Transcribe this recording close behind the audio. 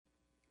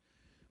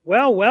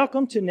Well,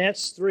 welcome to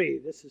Nets 3.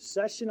 This is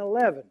session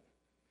 11.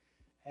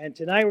 And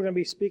tonight we're going to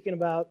be speaking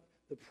about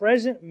the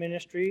present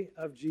ministry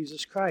of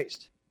Jesus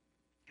Christ.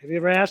 Have you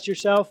ever asked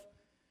yourself,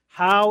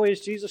 how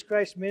is Jesus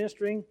Christ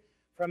ministering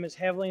from His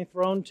heavenly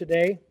throne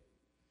today?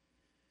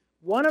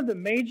 One of the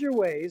major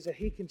ways that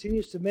He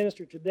continues to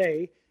minister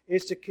today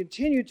is to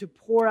continue to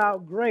pour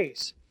out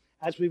grace.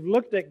 As we've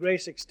looked at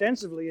grace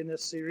extensively in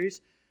this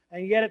series,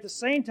 and yet at the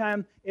same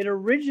time, it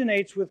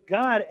originates with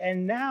God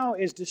and now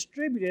is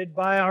distributed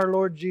by our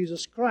Lord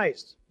Jesus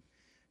Christ.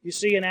 You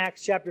see in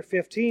Acts chapter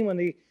 15, when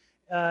the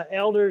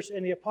elders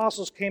and the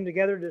apostles came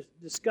together to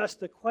discuss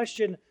the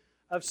question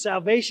of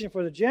salvation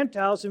for the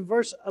Gentiles, in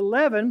verse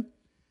 11,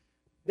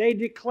 they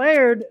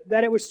declared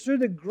that it was through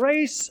the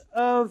grace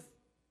of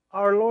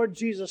our Lord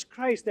Jesus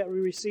Christ that we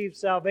received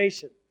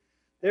salvation.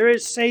 There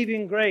is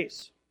saving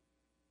grace,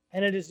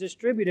 and it is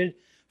distributed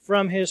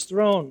from His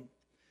throne.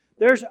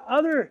 There's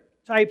other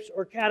types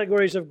or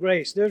categories of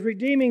grace. There's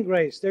redeeming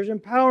grace. There's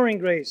empowering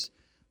grace.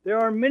 There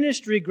are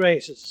ministry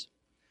graces.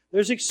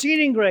 There's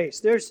exceeding grace.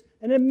 There's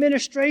an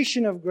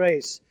administration of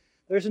grace.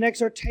 There's an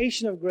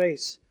exhortation of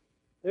grace.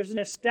 There's an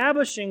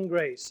establishing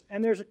grace.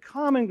 And there's a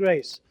common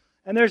grace.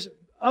 And there's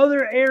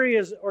other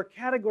areas or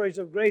categories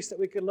of grace that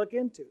we could look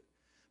into.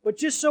 But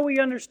just so we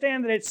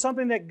understand that it's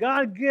something that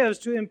God gives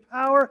to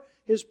empower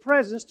His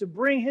presence, to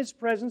bring His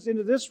presence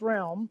into this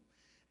realm,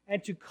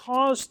 and to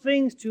cause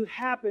things to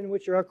happen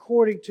which are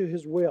according to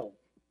His will.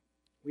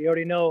 We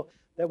already know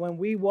that when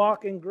we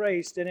walk in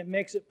grace, then it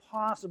makes it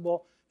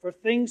possible for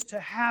things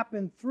to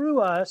happen through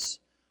us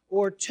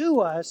or to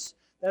us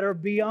that are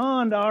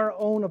beyond our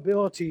own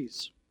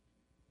abilities.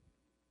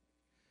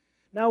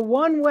 Now,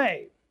 one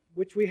way,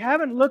 which we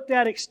haven't looked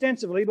at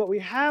extensively, but we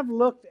have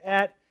looked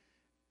at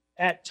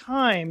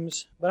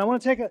times, but I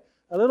want to take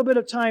a little bit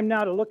of time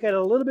now to look at it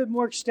a little bit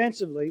more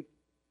extensively,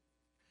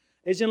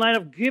 is in light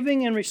of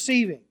giving and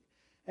receiving.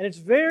 And it's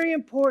very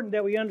important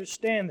that we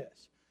understand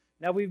this.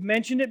 Now, we've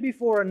mentioned it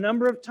before a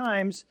number of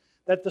times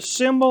that the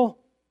symbol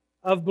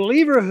of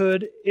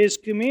believerhood is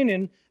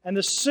communion, and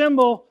the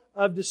symbol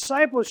of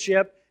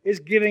discipleship is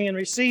giving and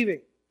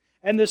receiving.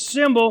 And the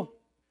symbol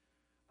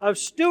of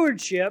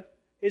stewardship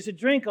is a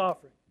drink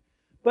offering.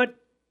 But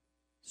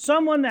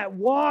someone that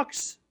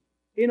walks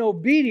in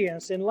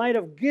obedience in light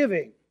of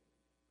giving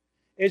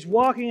is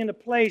walking in a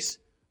place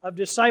of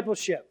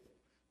discipleship.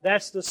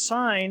 That's the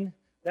sign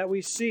that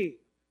we see.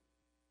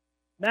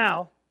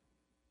 Now,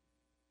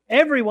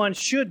 everyone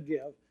should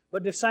give,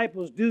 but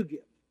disciples do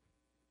give,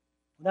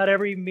 without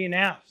ever even being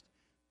asked,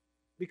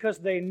 because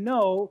they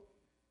know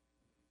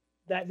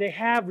that they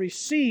have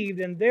received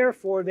and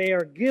therefore they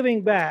are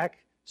giving back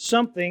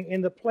something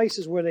in the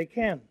places where they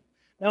can.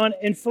 Now,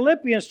 in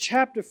Philippians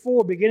chapter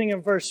 4, beginning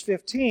in verse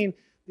 15,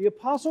 the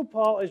Apostle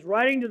Paul is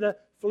writing to the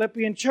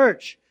Philippian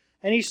church,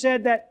 and he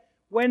said that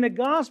when the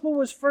gospel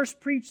was first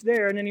preached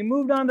there, and then he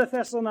moved on to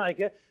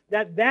Thessalonica,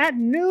 that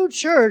new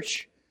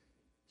church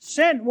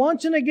sent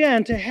once and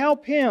again to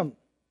help him.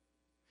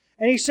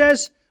 And he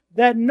says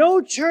that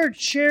no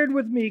church shared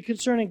with me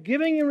concerning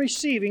giving and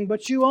receiving,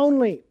 but you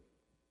only.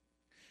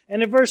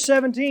 And in verse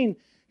 17,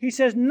 he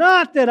says,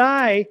 not that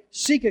I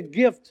seek a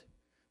gift,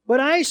 but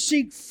I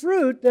seek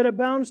fruit that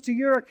abounds to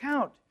your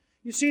account.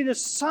 You see, the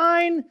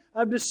sign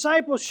of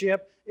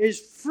discipleship is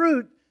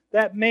fruit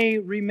that may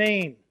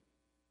remain.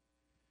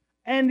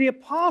 And the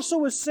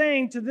apostle was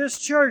saying to this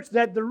church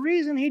that the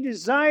reason he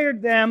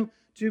desired them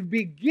to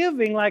be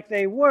giving like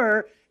they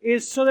were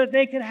is so that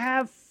they could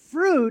have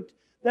fruit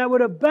that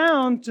would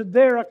abound to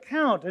their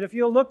account. And if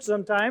you'll look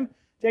sometime,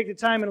 take the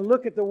time and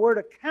look at the word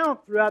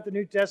account throughout the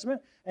New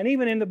Testament, and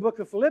even in the book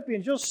of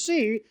Philippians, you'll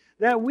see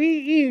that we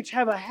each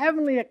have a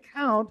heavenly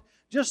account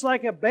just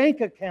like a bank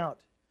account.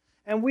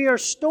 And we are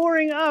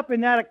storing up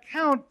in that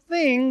account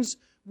things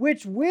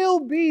which will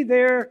be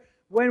there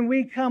when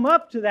we come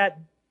up to that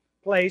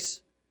place.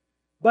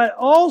 But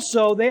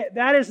also,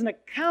 that is an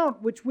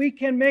account which we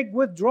can make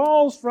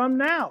withdrawals from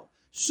now.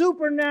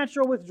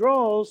 Supernatural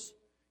withdrawals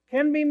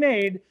can be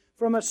made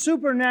from a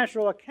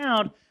supernatural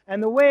account,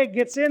 and the way it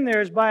gets in there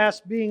is by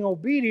us being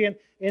obedient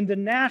in the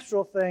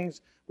natural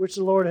things which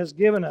the Lord has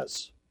given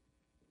us.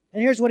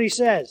 And here's what he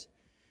says.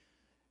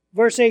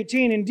 Verse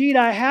 18, indeed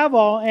I have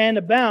all and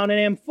abound and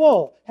am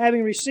full,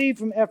 having received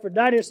from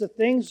Epaphroditus the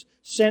things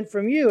sent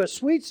from you, a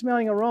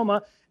sweet-smelling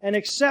aroma, an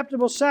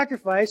acceptable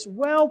sacrifice,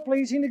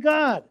 well-pleasing to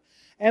God.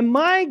 And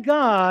my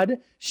God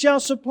shall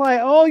supply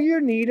all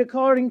your need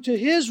according to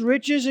His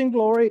riches and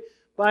glory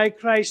by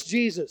Christ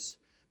Jesus.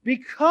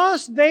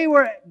 Because they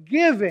were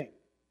giving,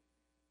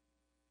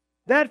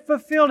 that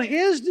fulfilled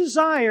His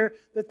desire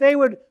that they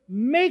would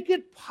make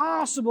it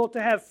possible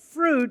to have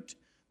fruit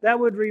that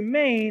would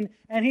remain.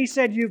 And He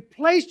said, you've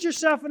placed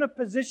yourself in a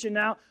position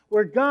now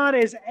where God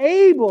is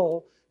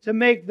able to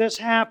make this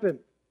happen.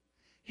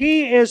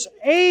 He is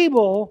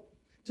able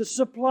to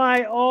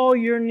supply all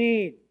your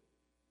need.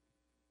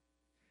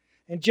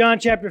 In John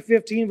chapter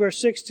 15, verse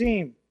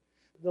 16,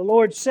 the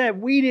Lord said,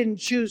 we didn't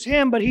choose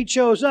Him, but He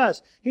chose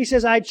us. He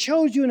says, I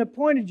chose you and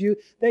appointed you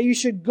that you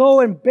should go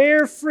and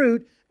bear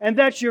fruit, and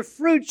that your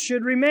fruit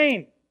should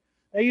remain.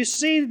 Now you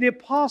see the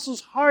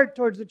apostles' heart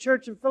towards the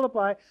church in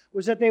Philippi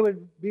was that they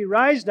would be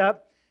raised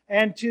up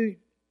and to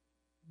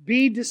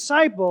be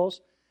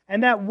disciples,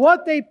 and that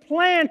what they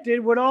planted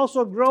would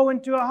also grow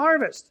into a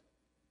harvest.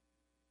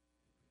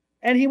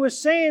 And he was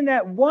saying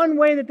that one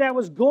way that that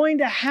was going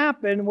to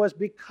happen was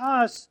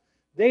because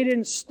they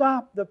didn't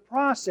stop the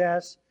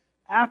process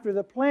after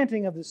the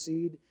planting of the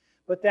seed,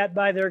 but that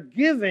by their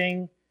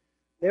giving,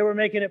 they were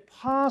making it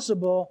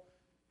possible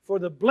for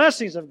the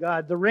blessings of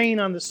God, the rain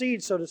on the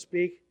seed, so to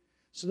speak,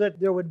 so that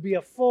there would be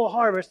a full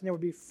harvest and there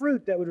would be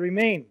fruit that would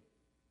remain.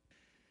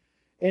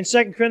 In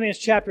 2 Corinthians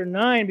chapter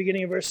 9,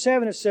 beginning of verse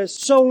 7, it says,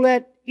 "So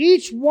let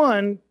each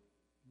one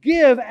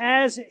give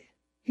as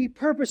he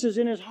purposes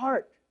in his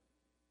heart."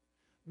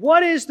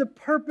 What is the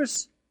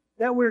purpose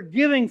that we're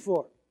giving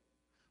for?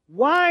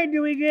 Why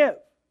do we give?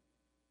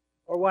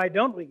 Or why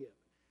don't we give?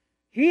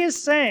 He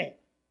is saying,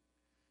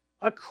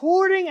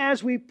 according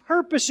as we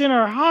purpose in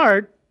our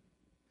heart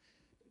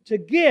to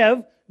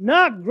give,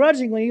 not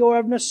grudgingly or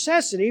of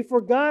necessity, for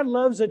God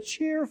loves a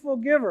cheerful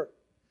giver.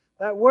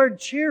 That word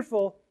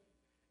cheerful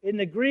in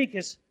the Greek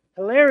is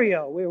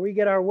hilario, where we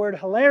get our word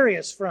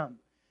hilarious from.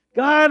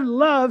 God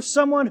loves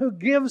someone who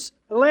gives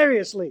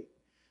hilariously.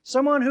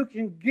 Someone who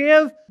can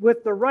give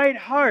with the right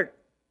heart,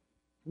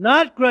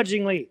 not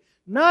grudgingly,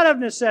 not of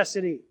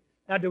necessity.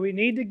 Now, do we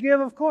need to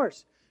give? Of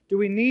course. Do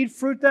we need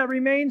fruit that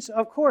remains?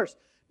 Of course.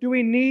 Do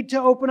we need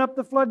to open up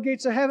the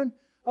floodgates of heaven?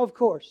 Of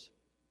course.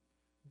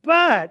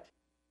 But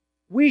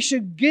we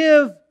should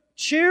give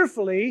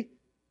cheerfully,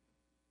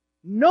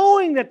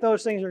 knowing that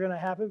those things are going to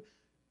happen,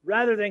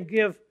 rather than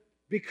give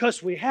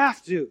because we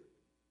have to,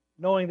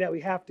 knowing that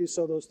we have to,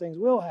 so those things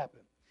will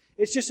happen.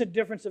 It's just a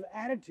difference of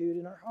attitude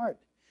in our heart.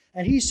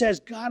 And he says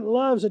God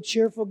loves a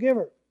cheerful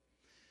giver.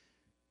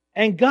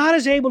 And God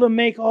is able to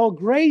make all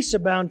grace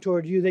abound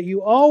toward you, that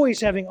you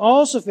always, having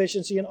all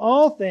sufficiency in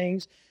all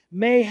things,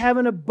 may have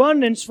an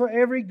abundance for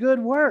every good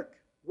work.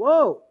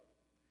 Whoa!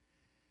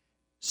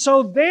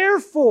 So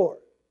therefore,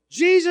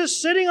 Jesus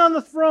sitting on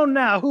the throne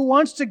now, who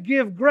wants to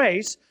give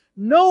grace,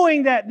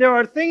 knowing that there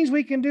are things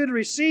we can do to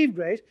receive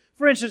grace.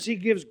 For instance, He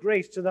gives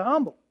grace to the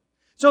humble.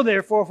 So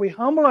therefore, if we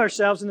humble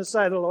ourselves in the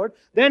sight of the Lord,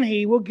 then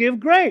He will give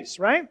grace,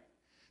 right?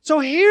 So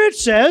here it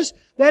says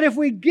that if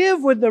we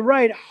give with the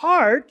right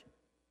heart,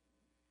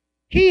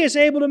 He is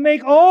able to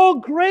make all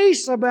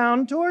grace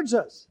abound towards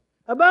us.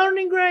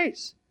 Abounding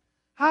grace.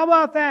 How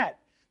about that?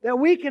 That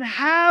we can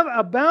have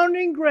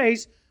abounding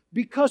grace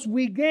because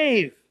we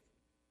gave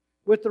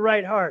with the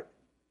right heart.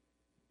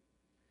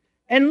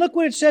 And look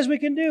what it says we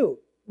can do.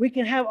 We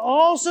can have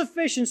all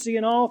sufficiency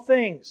in all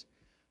things.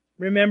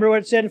 Remember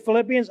what it said in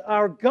Philippians?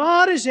 Our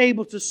God is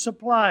able to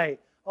supply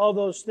all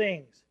those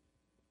things.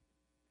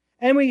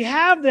 And we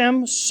have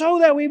them so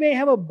that we may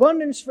have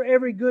abundance for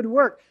every good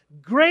work.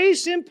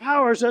 Grace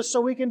empowers us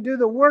so we can do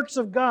the works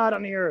of God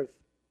on the earth.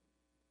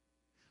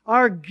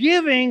 Our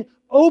giving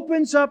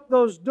opens up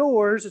those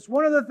doors. It's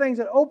one of the things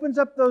that opens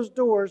up those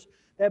doors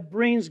that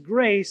brings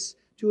grace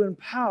to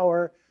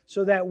empower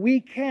so that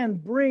we can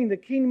bring the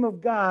kingdom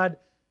of God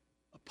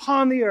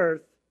upon the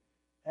earth,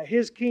 that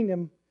His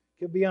kingdom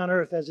can be on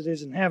earth as it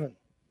is in heaven.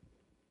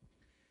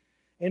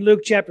 In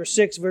Luke chapter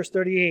 6, verse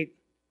 38,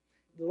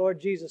 the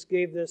Lord Jesus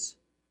gave this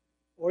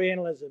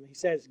Orientalism. He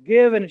says,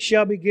 "Give, and it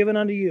shall be given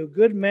unto you.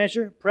 Good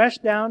measure,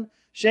 pressed down,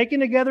 shaken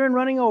together, and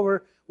running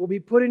over, will be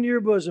put into your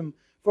bosom.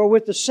 For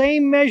with the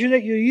same measure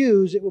that you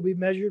use, it will be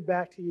measured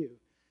back to you."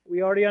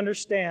 We already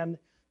understand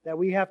that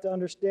we have to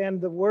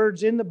understand the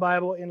words in the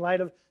Bible in light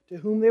of to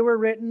whom they were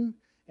written,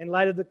 in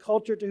light of the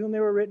culture to whom they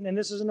were written. And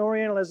this is an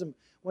Orientalism.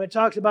 When it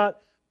talks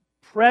about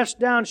pressed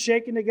down,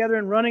 shaken together,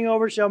 and running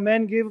over shall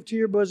men give to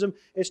your bosom,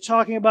 it's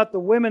talking about the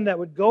women that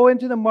would go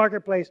into the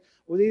marketplace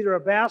with either a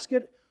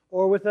basket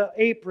or with an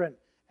apron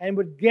and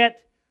would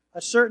get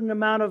a certain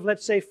amount of,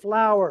 let's say,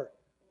 flour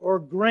or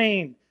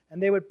grain,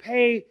 and they would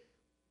pay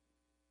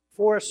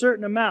for a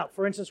certain amount,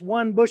 for instance,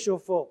 1 bushel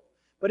full.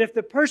 But if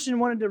the person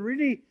wanted to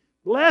really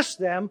bless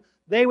them,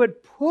 they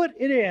would put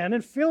it in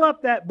and fill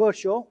up that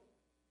bushel,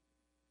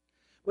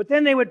 but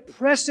then they would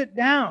press it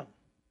down,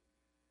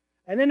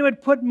 and then they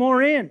would put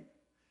more in,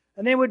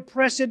 and they would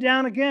press it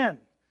down again,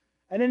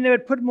 and then they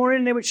would put more in,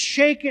 and they would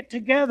shake it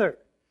together.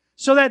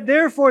 So that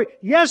therefore,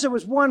 yes, it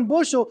was 1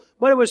 bushel,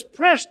 but it was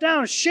pressed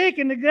down,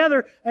 shaken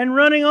together, and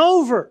running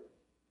over.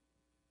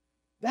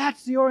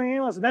 That's the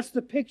Orientalism. That's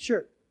the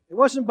picture. It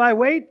wasn't by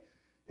weight,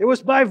 it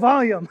was by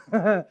volume.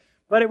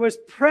 But it was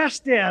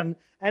pressed in,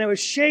 and it was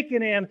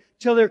shaken in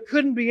till there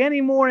couldn't be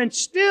any more, and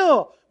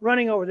still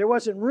running over. There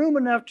wasn't room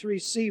enough to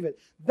receive it.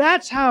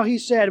 That's how he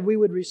said we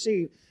would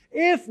receive,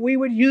 if we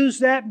would use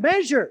that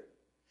measure.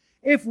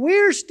 If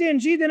we're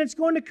stingy, then it's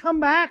going to come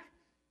back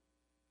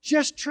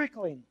just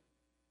trickling.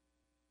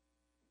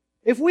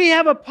 If we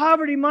have a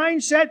poverty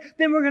mindset,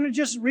 then we're going to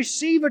just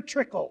receive a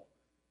trickle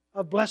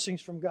of blessings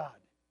from God.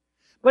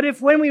 But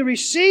if when we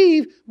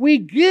receive, we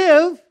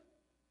give,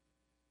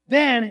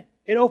 then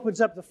it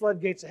opens up the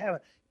floodgates of heaven.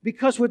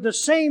 Because with the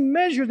same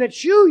measure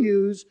that you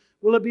use,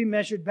 will it be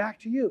measured back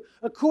to you.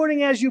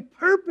 According as you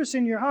purpose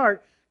in your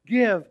heart,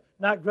 give,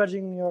 not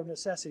grudgingly or of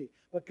necessity.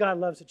 but God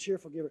loves a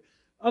cheerful giver.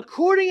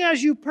 According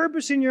as you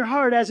purpose in your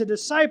heart as a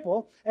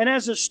disciple and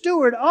as a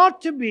steward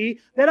ought to be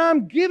that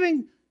I'm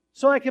giving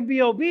so I can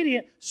be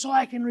obedient, so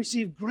I can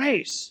receive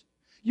grace.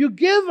 You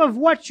give of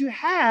what you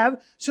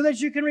have so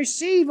that you can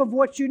receive of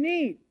what you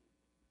need.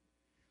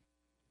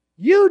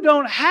 You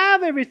don't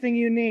have everything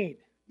you need.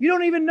 You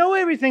don't even know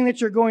everything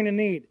that you're going to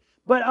need.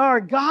 But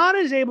our God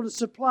is able to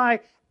supply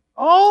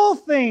all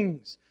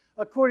things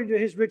according to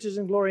His riches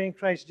and glory in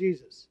Christ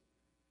Jesus.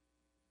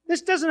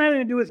 This doesn't have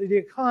anything to do with the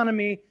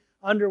economy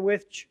under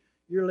which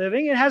you're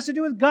living. It has to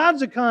do with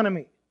God's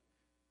economy.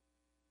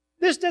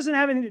 This doesn't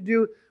have anything to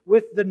do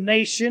with the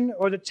nation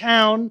or the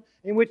town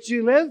in which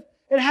you live.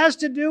 It has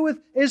to do with,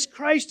 is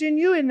Christ in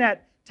you in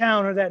that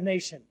town or that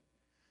nation?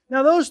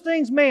 Now, those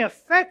things may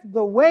affect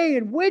the way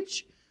in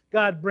which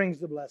God brings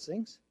the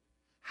blessings.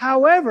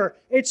 However,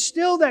 it's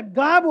still that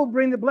God will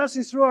bring the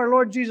blessings through our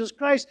Lord Jesus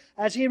Christ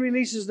as He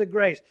releases the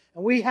grace.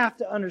 And we have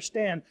to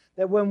understand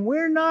that when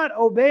we're not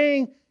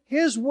obeying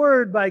His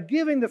word by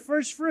giving the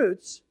first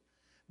fruits,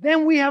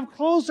 then we have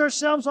closed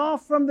ourselves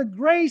off from the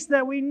grace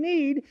that we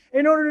need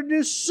in order to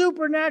do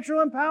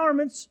supernatural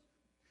empowerments,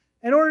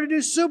 in order to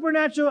do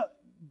supernatural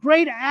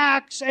great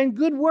acts and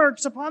good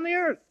works upon the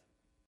earth.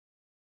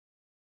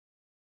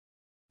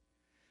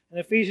 In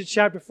Ephesians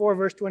chapter 4,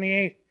 verse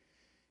 28,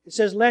 it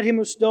says, let him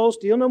who stole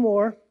steal no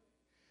more,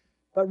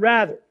 but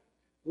rather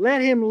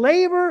let him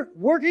labor,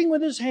 working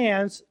with his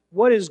hands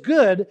what is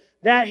good,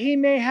 that he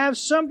may have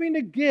something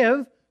to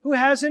give who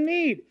has a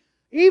need.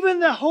 Even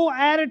the whole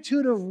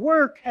attitude of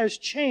work has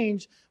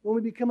changed when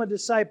we become a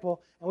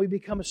disciple and we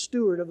become a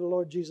steward of the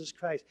Lord Jesus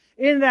Christ.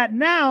 In that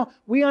now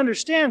we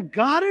understand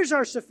God is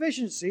our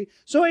sufficiency,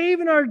 so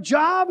even our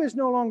job is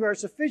no longer our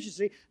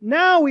sufficiency.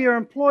 Now we are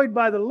employed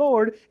by the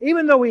Lord,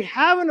 even though we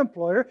have an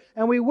employer,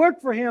 and we work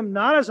for Him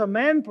not as a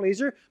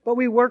man-pleaser, but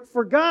we work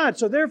for God.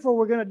 So therefore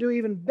we're going to do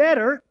even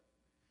better.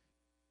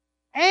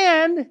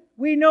 And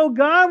we know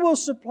God will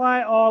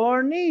supply all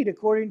our need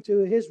according to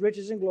His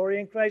riches and glory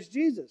in Christ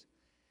Jesus.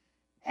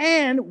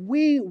 And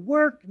we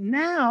work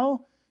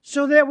now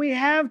so that we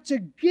have to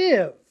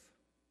give.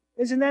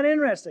 Isn't that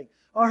interesting?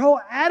 Our whole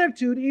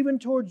attitude, even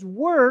towards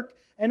work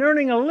and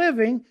earning a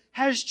living,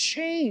 has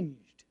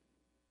changed.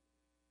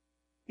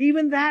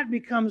 Even that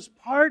becomes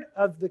part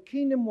of the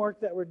kingdom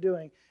work that we're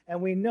doing.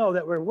 And we know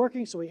that we're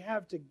working, so we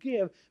have to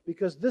give,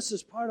 because this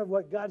is part of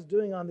what God's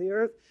doing on the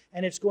earth.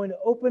 And it's going to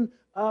open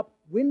up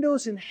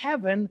windows in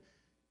heaven,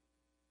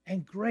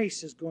 and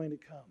grace is going to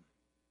come.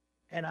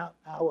 And I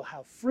will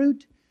have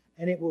fruit,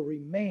 and it will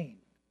remain.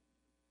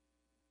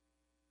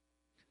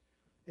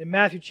 In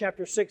Matthew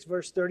chapter 6,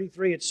 verse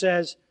 33, it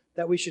says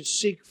that we should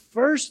seek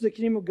first the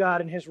kingdom of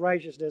God and His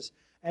righteousness,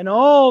 and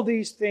all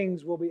these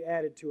things will be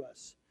added to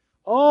us.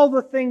 All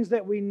the things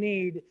that we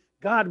need,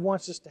 God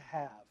wants us to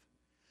have.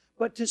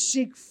 But to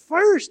seek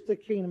first the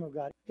kingdom of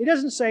God, He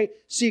doesn't say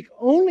seek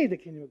only the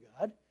kingdom of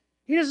God.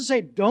 He doesn't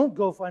say don't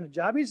go find a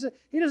job.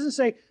 He doesn't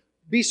say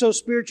be so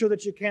spiritual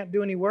that you can't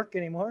do any work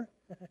anymore.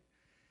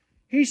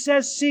 He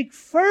says, seek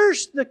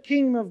first the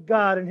kingdom of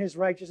God and His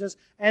righteousness,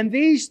 and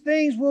these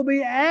things will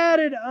be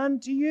added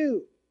unto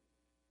you.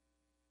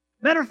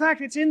 Matter of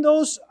fact, it's in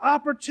those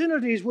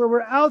opportunities where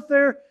we're out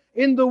there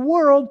in the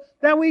world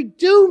that we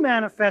do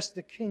manifest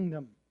the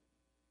kingdom,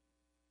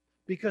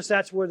 because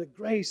that's where the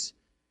grace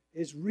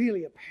is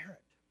really apparent.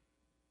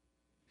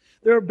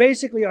 There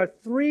basically are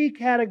three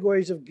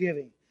categories of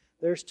giving.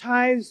 There's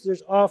tithes,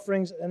 there's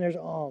offerings, and there's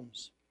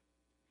alms.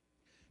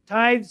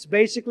 Tithes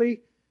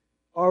basically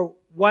are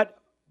what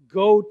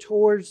go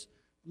towards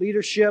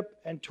leadership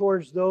and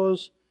towards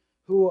those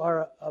who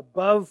are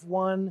above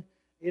one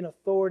in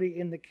authority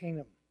in the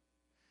kingdom.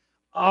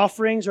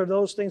 Offerings are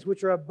those things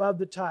which are above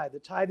the tithe. The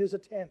tithe is a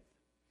tenth.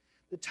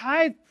 The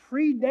tithe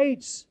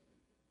predates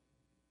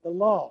the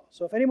law.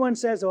 So if anyone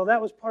says, oh,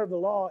 that was part of the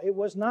law, it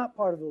was not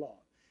part of the law.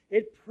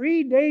 It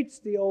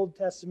predates the Old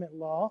Testament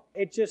law.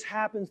 It just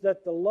happens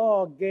that the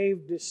law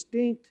gave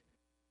distinct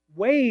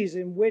ways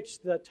in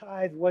which the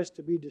tithe was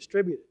to be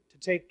distributed to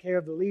take care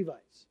of the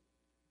Levites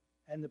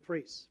and the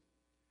priests.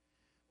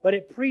 But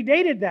it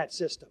predated that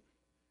system.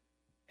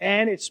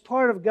 And it's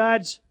part of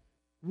God's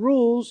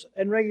rules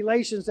and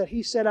regulations that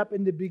He set up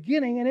in the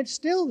beginning, and it's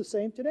still the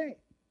same today.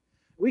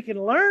 We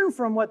can learn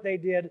from what they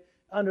did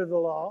under the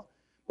law,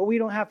 but we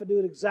don't have to do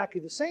it exactly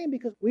the same,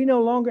 because we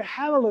no longer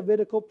have a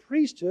Levitical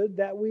priesthood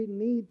that we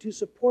need to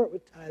support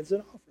with tithes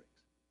and offerings.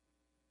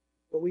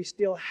 But we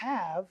still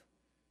have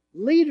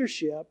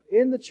leadership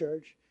in the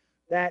church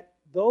that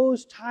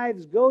those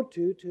tithes go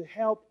to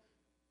help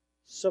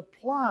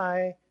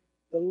supply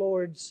the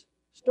Lord's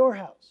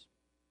storehouse.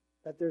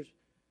 That there's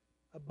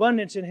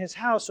abundance in His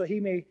house, so He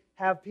may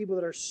have people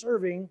that are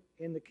serving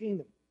in the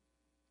kingdom.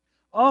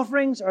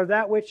 Offerings are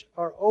that which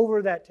are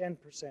over that 10%,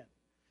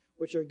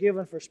 which are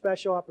given for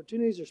special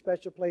opportunities or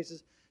special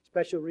places,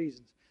 special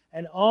reasons.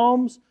 And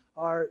alms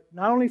are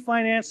not only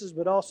finances,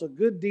 but also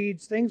good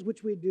deeds, things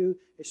which we do,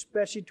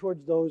 especially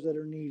towards those that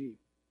are needy.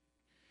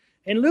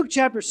 In Luke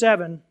chapter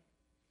 7,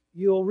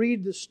 you'll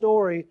read the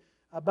story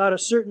about a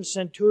certain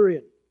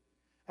centurion.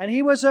 And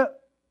he was a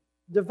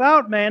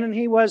devout man, and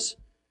he was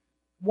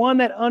one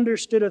that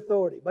understood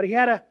authority. But he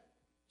had a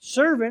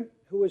servant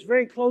who was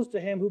very close to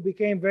him who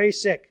became very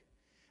sick.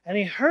 And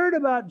he heard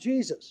about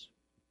Jesus.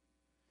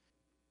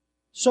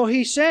 So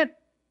he sent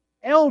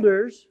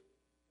elders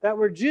that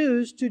were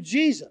Jews to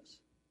Jesus.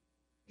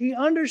 He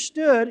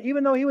understood,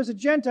 even though he was a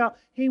Gentile,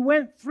 he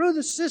went through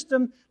the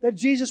system that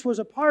Jesus was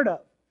a part of.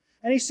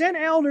 And he sent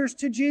elders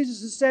to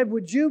Jesus and said,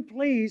 would you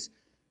please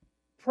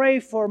pray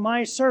for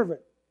my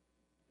servant?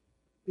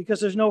 Because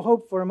there's no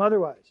hope for him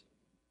otherwise.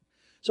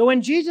 So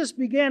when Jesus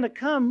began to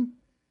come,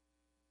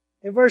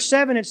 in verse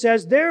 7 it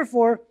says,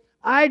 therefore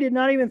I did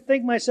not even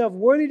think myself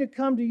worthy to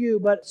come to you,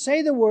 but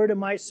say the word and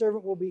my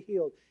servant will be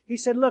healed. He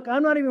said, look,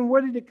 I'm not even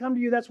worthy to come to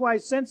you. That's why I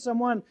sent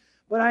someone.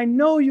 But I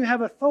know you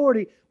have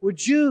authority.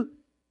 Would you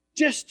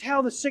just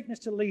tell the sickness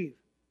to leave?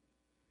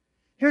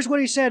 Here's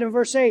what he said in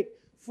verse 8.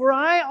 For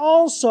I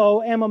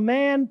also am a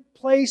man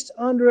placed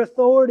under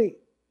authority,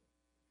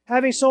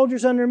 having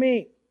soldiers under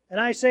me. And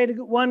I say to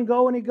one,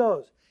 go, and he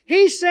goes.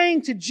 He's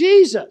saying to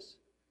Jesus.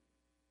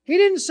 He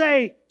didn't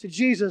say to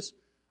Jesus,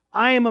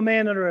 I am a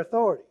man under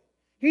authority.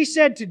 He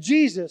said to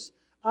Jesus,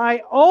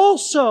 I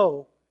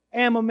also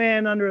am a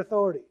man under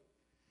authority.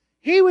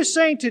 He was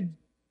saying to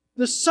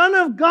the Son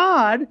of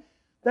God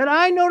that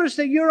I noticed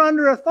that you're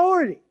under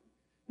authority.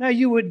 Now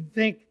you would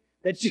think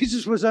that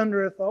Jesus was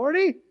under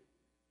authority,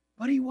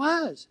 but he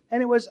was.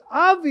 And it was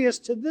obvious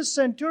to this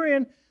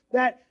centurion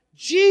that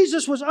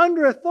Jesus was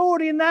under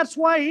authority, and that's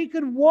why he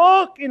could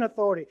walk in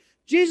authority.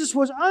 Jesus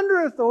was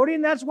under authority,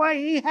 and that's why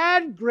he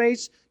had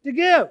grace to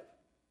give.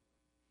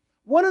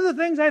 One of the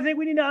things I think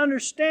we need to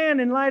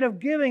understand in light of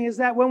giving is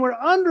that when we're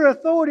under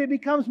authority, it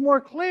becomes more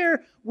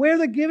clear where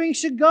the giving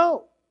should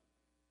go.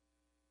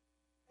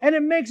 And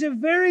it makes it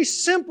very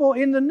simple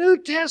in the New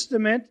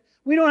Testament.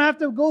 We don't have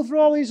to go through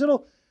all these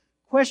little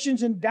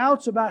questions and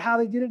doubts about how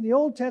they did it in the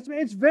Old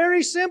Testament. It's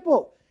very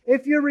simple.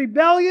 If you're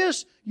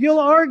rebellious, you'll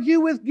argue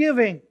with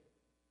giving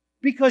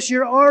because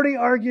you're already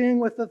arguing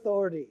with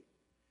authority.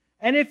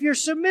 And if you're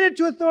submitted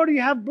to authority,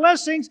 you have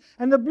blessings,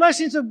 and the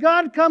blessings of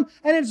God come,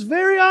 and it's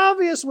very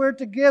obvious where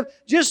to give,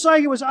 just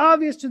like it was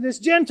obvious to this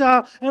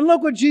Gentile. And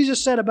look what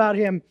Jesus said about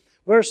him.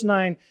 Verse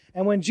 9,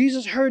 and when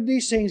Jesus heard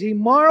these things, he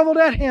marveled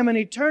at him, and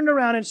he turned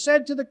around and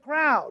said to the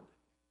crowd,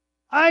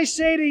 I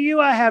say to you,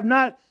 I have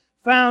not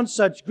found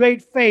such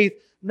great faith,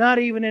 not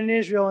even in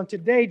Israel. And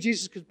today,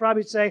 Jesus could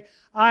probably say,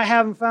 I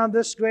haven't found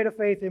this great a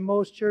faith in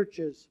most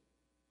churches.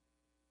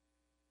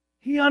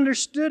 He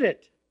understood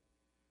it.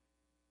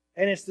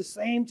 And it's the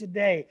same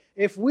today.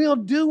 If we'll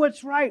do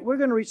what's right, we're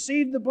going to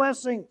receive the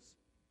blessings.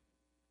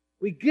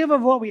 We give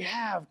of what we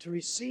have to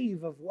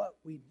receive of what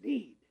we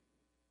need.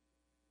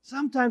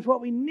 Sometimes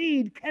what we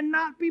need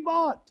cannot be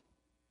bought.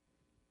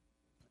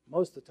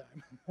 Most of the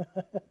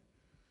time.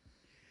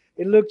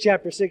 In Luke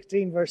chapter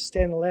 16, verse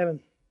 10 and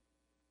 11,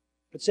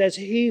 it says,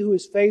 he who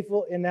is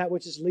faithful in that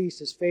which is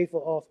least is faithful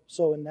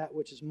also in that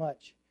which is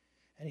much.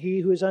 And he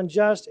who is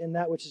unjust in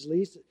that which is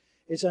least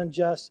is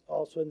unjust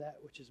also in that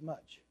which is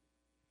much.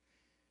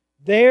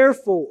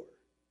 Therefore,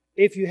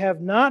 if you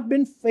have not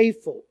been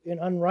faithful in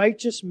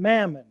unrighteous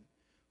mammon,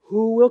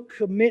 who will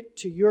commit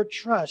to your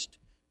trust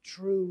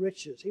true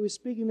riches? He was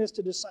speaking this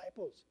to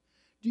disciples.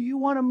 Do you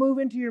want to move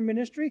into your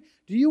ministry?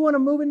 Do you want to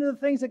move into the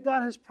things that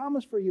God has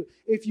promised for you?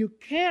 If you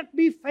can't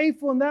be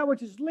faithful in that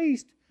which is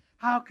least,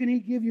 how can He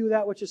give you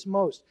that which is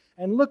most?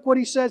 And look what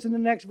He says in the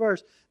next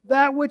verse.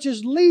 That which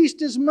is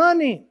least is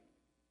money.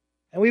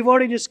 And we've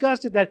already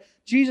discussed it, that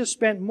Jesus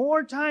spent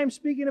more time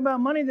speaking about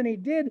money than He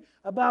did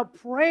about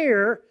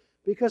prayer,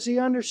 because He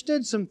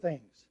understood some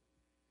things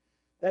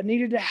that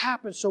needed to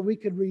happen so we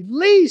could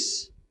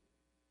release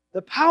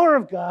the power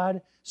of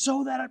God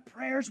so that our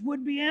prayers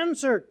would be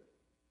answered.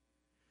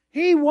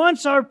 He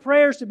wants our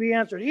prayers to be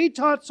answered. He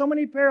taught so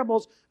many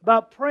parables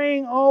about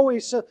praying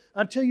always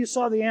until you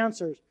saw the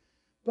answers.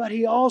 But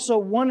He also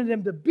wanted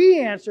them to be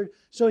answered,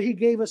 so He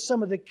gave us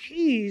some of the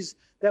keys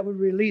that would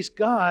release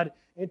God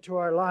into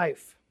our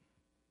life.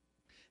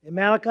 In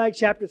Malachi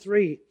chapter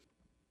 3,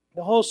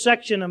 the whole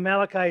section of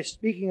Malachi is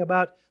speaking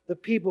about the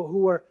people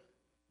who were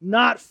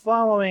not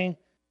following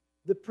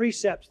the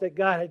precepts that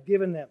God had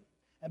given them.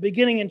 And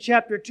beginning in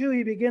chapter 2,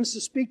 He begins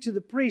to speak to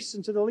the priests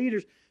and to the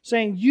leaders,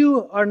 saying,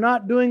 you are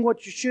not doing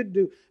what you should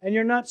do, and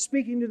you're not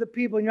speaking to the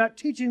people, and you're not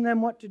teaching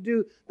them what to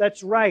do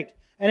that's right.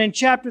 And in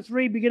chapter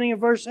 3, beginning in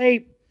verse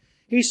 8,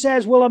 He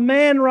says, will a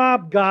man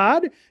rob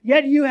God?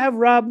 Yet you have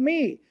robbed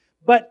me.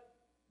 But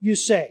you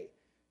say,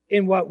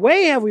 in what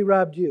way have we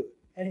robbed you?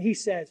 And He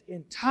says,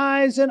 in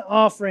tithes and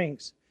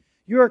offerings.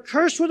 You are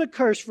cursed with a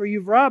curse, for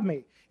you've robbed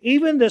me,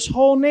 even this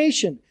whole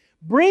nation.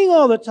 Bring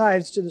all the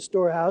tithes to the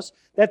storehouse,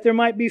 that there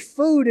might be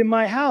food in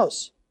my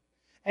house.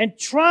 And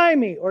try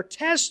me, or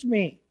test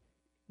me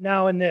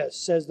now in this,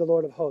 says the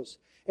Lord of hosts,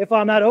 if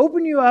I'll not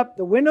open you up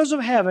the windows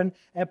of heaven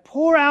and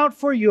pour out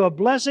for you a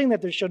blessing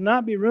that there shall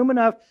not be room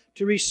enough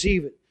to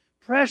receive it,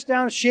 pressed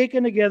down,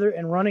 shaken together,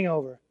 and running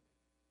over.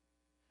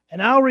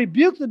 And I'll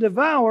rebuke the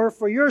devourer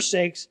for your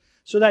sakes,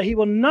 so that he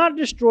will not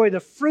destroy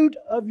the fruit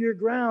of your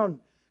ground.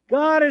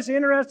 God is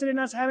interested in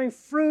us having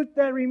fruit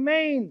that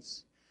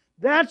remains.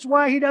 That's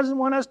why He doesn't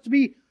want us to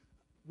be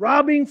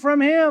robbing from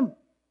Him.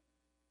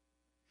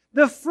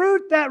 The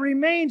fruit that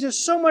remains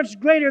is so much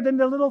greater than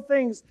the little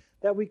things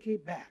that we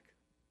keep back.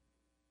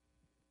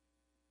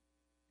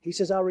 He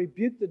says, I'll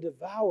rebuke the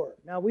devourer.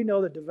 Now, we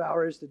know the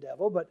devourer is the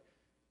devil, but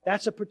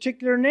that's a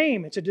particular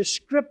name. It's a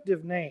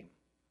descriptive name.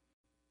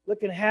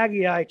 Look in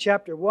Haggai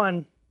chapter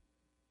 1,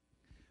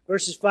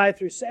 verses 5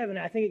 through 7.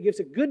 I think it gives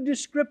a good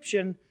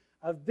description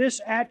of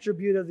this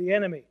attribute of the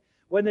enemy.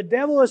 When the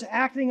devil is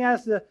acting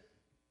as the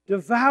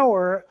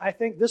devourer, I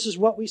think this is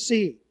what we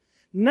see.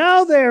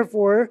 Now,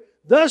 therefore,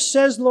 thus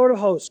says the Lord of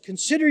hosts,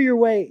 consider your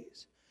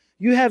ways.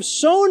 You have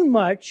sown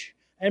much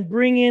and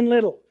bring in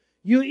little.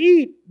 You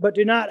eat, but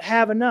do not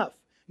have enough.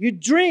 You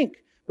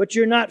drink, but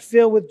you're not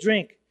filled with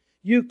drink.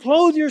 You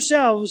clothe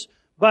yourselves,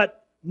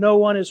 but no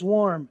one is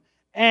warm.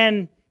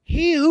 And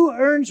he who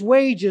earns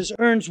wages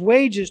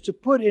to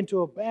put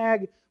into a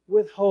bag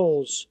with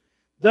holes.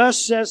 Thus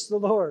says the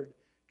Lord,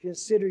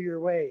 consider your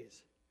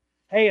ways.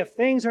 Hey, if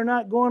things are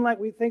not going like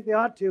we think they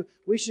ought to,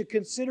 we should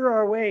consider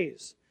our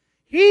ways.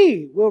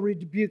 He will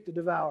rebuke the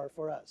devourer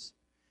for us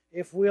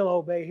if we'll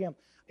obey Him.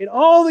 In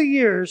all the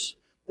years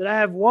that I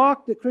have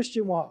walked the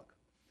Christian walk,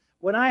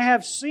 when I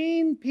have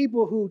seen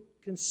people who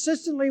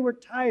consistently were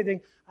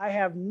tithing, I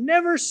have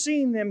never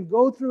seen them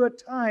go through a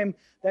time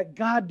that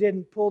God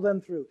didn't pull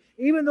them through.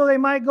 Even though they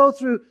might go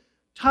through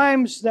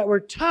times that were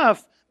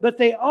tough, but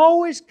they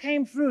always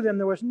came through them.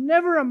 There was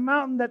never a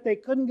mountain that they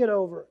couldn't get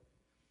over.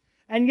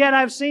 And yet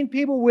I've seen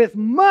people with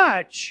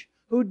much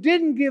who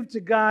didn't give to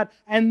God,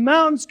 and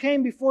mountains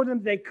came before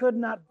them they could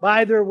not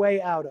buy their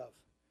way out of.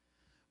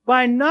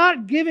 By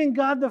not giving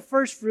God the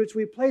first fruits,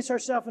 we place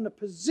ourselves in a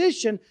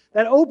position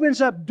that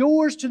opens up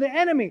doors to the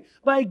enemy.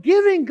 By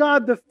giving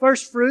God the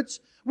first fruits,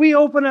 we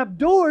open up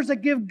doors that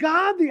give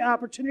God the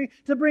opportunity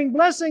to bring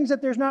blessings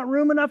that there's not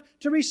room enough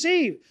to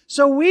receive.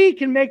 So we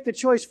can make the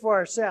choice for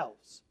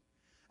ourselves.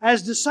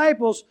 As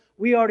disciples,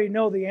 we already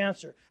know the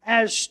answer.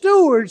 As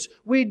stewards,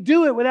 we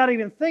do it without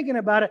even thinking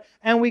about it,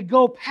 and we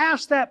go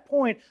past that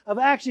point of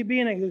actually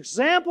being an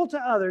example to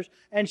others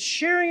and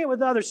sharing it with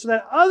others so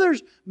that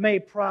others may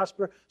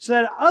prosper, so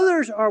that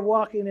others are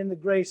walking in the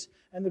grace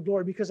and the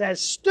glory. Because as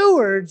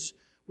stewards,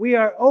 we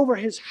are over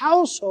His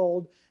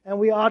household, and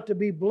we ought to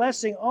be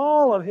blessing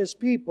all of His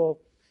people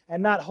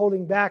and not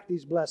holding back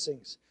these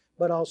blessings,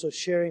 but also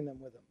sharing them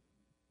with them.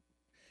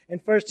 In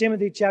 1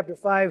 Timothy chapter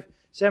 5,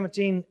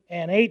 17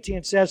 and 18,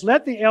 it says,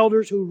 let the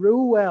elders who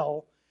rule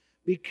well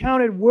be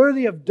counted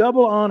worthy of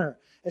double honor,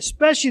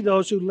 especially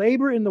those who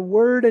labor in the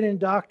word and in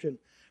doctrine.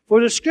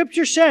 For the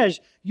Scripture says,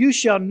 you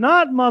shall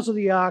not muzzle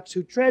the ox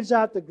who treads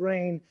out the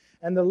grain,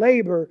 and the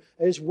labor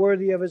is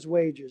worthy of his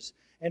wages.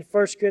 In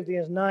 1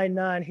 Corinthians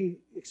 9:9, he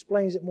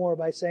explains it more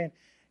by saying,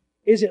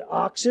 is it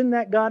oxen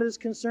that God is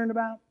concerned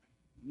about?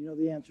 You know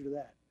the answer to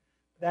that.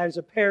 That is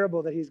a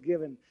parable that He's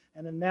given,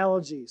 an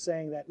analogy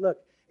saying that, look,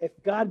 if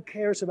God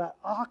cares about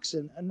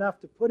oxen enough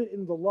to put it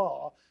in the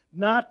law,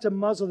 not to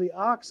muzzle the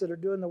ox that are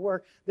doing the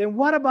work, then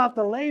what about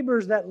the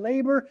laborers that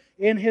labor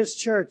in His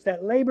church,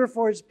 that labor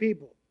for His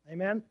people?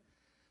 Amen?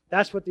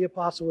 That's what the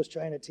apostle was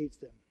trying to teach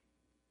them.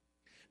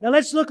 Now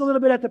let's look a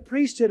little bit at the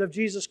priesthood of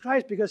Jesus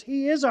Christ, because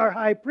He is our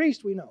high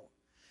priest, we know.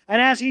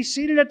 And as He's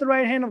seated at the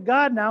right hand of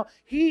God now,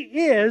 He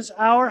is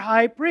our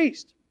high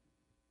priest.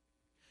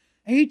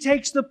 He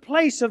takes the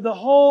place of the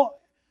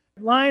whole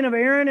line of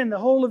Aaron and the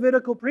whole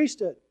Levitical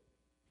priesthood.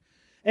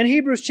 In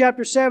Hebrews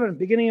chapter 7,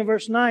 beginning in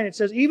verse 9, it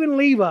says, even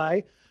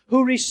Levi,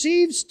 who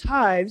receives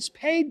tithes,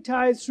 paid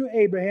tithes through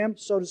Abraham,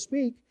 so to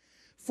speak,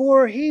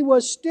 for he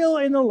was still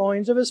in the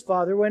loins of his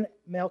father when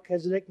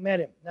Melchizedek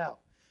met him. Now,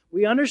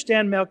 we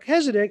understand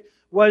Melchizedek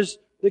was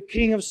the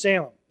king of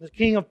Salem, the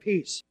king of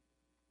peace.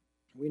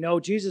 We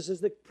know Jesus is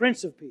the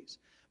Prince of Peace.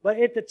 But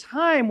at the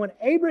time when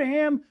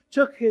Abraham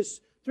took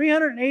his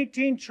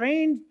 318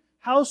 trained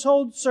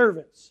household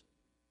servants,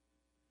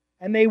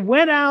 and they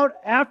went out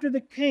after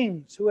the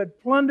kings who had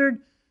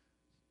plundered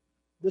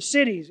the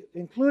cities,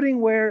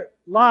 including where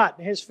Lot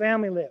and his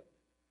family lived.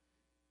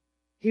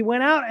 He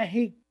went out and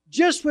he,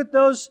 just with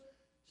those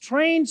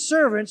trained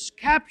servants,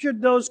 captured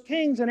those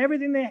kings and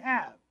everything they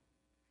have.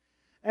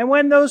 And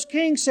when those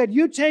kings said,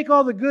 you take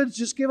all the goods,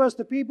 just give us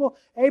the people,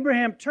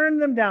 Abraham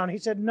turned them down. He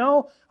said,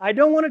 no, I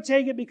don't want to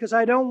take it because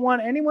I don't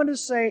want anyone to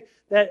say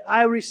that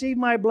I received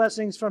my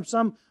blessings from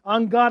some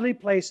ungodly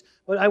place,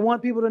 but I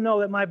want people to know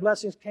that my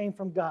blessings came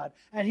from God.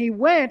 And he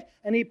went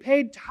and he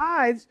paid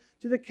tithes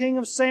to the king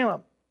of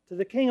Salem, to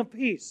the king of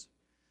peace,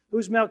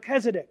 who's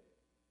Melchizedek.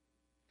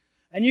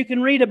 And you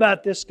can read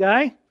about this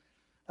guy.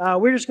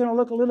 We're just going to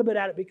look a little bit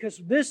at it because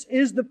this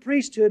is the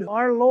priesthood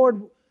our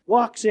Lord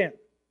walks in.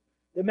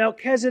 The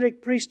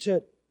Melchizedek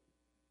priesthood.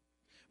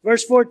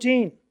 Verse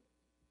 14.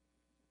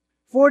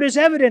 For it is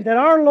evident that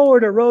our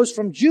Lord arose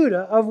from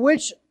Judah, of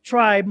which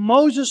tribe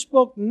Moses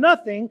spoke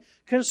nothing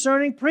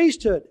concerning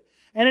priesthood.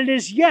 And it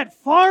is yet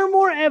far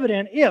more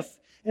evident if,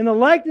 in the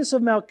likeness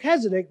of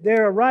Melchizedek,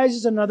 there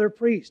arises another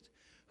priest,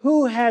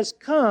 who has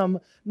come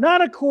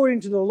not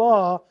according to the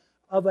law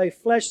of a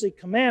fleshly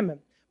commandment,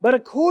 but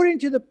according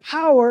to the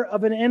power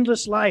of an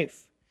endless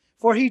life.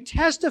 For he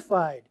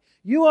testified,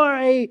 You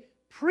are a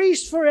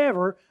priest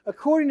forever,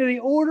 according to the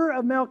order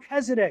of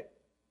Melchizedek.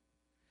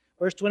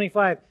 Verse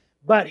 25,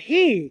 but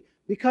He,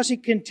 because He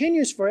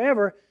continues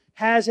forever,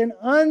 has an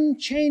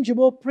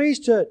unchangeable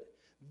priesthood.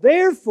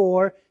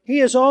 Therefore, He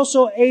is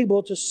also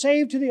able to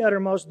save to the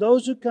uttermost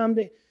those who come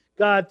to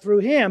God through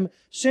Him,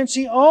 since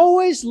He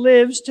always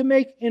lives to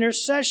make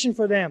intercession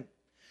for them.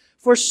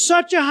 For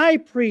such a high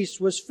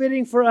priest was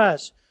fitting for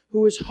us,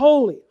 who is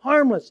holy,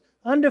 harmless,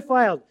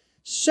 undefiled,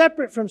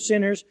 separate from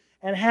sinners,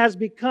 and has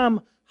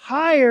become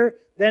higher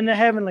than the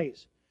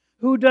heavenlies,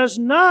 who does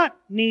not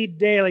need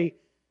daily,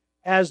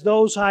 as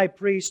those high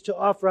priests, to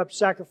offer up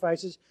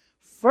sacrifices,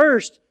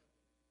 first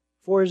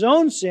for His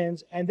own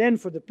sins and then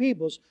for the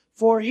people's,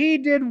 for He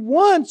did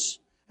once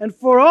and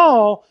for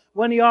all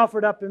when He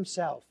offered up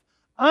Himself.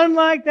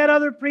 Unlike that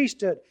other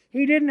priesthood,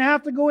 He didn't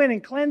have to go in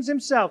and cleanse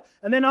Himself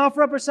and then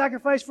offer up a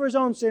sacrifice for His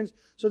own sins.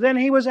 So then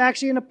He was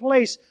actually in a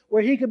place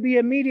where He could be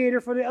a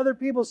mediator for the other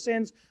people's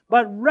sins.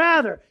 But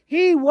rather,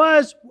 He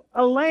was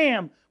a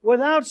lamb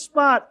without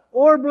spot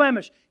or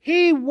blemish.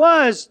 He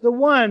was the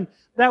one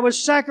that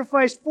was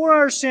sacrificed for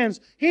our sins.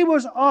 He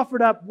was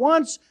offered up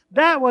once.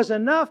 That was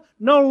enough.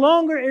 No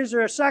longer is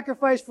there a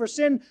sacrifice for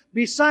sin.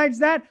 Besides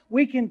that,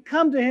 we can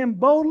come to Him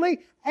boldly,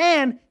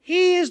 and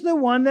He is the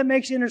one that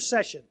makes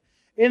intercession.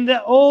 In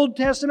the Old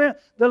Testament,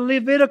 the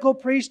Levitical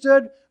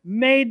priesthood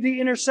made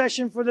the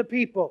intercession for the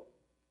people.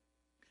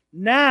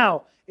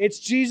 Now, it's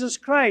Jesus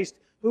Christ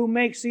who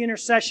makes the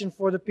intercession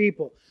for the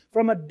people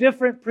from a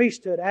different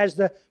priesthood as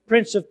the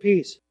Prince of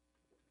Peace.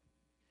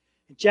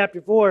 In chapter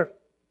 4,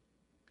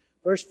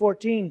 verse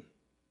 14,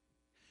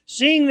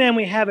 seeing then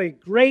we have a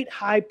great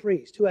high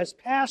priest who has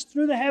passed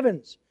through the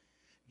heavens,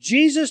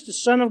 Jesus, the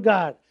Son of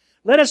God.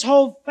 Let us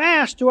hold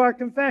fast to our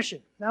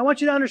confession. Now, I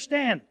want you to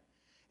understand,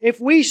 if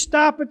we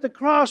stop at the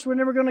cross, we're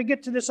never going to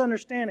get to this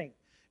understanding.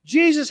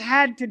 Jesus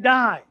had to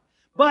die,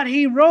 but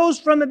He rose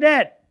from the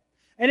dead.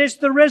 And it's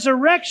the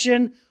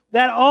resurrection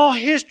that all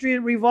history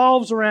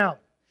revolves around.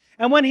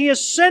 And when He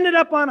ascended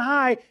up on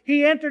high,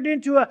 He entered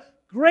into a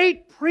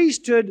great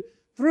priesthood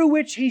through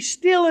which He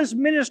still is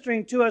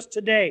ministering to us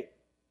today.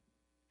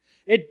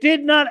 It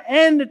did not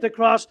end at the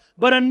cross,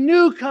 but a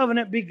new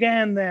covenant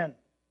began then.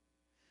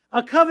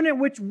 A covenant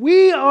which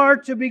we are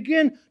to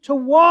begin to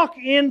walk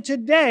in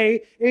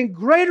today in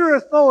greater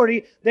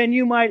authority than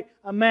you might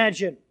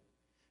imagine.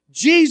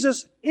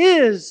 Jesus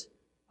is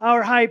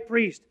our high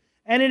priest,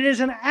 and it is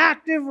an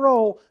active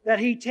role that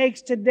He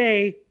takes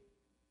today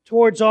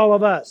towards all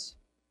of us.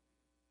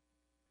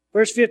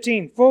 Verse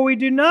 15, for we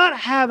do not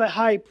have a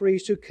high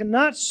priest who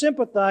cannot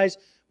sympathize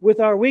with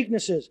our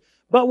weaknesses,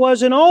 but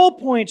was in all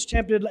points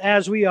tempted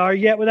as we are,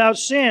 yet without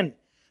sin.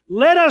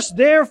 Let us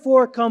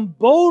therefore come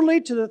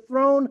boldly to the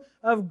throne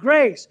of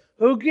grace.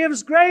 Who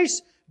gives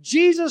grace?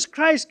 Jesus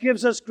Christ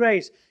gives us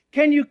grace.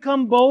 Can you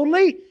come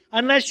boldly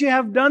unless you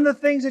have done the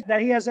things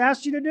that He has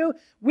asked you to do?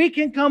 We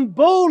can come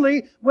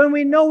boldly when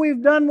we know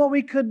we've done what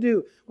we could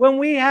do. When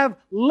we have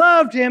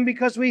loved Him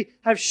because we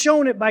have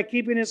shown it by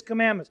keeping His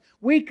commandments.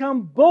 We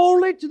come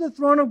boldly to the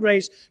throne of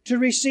grace to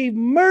receive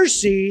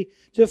mercy,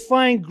 to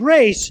find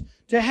grace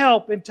to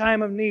help in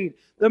time of need.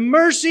 The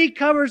mercy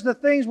covers the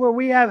things where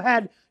we have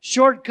had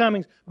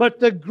shortcomings, but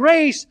the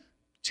grace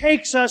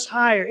takes us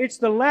higher. It's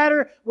the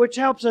ladder which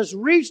helps us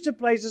reach to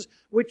places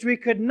which we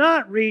could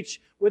not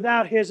reach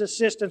without His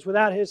assistance,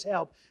 without His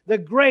help. The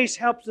grace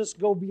helps us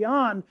go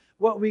beyond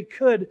what we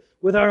could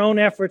with our own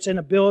efforts and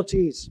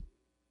abilities.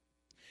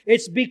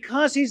 It's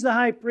because He's the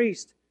high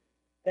priest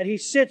that He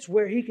sits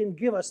where He can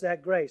give us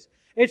that grace.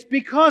 It's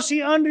because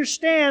He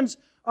understands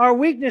our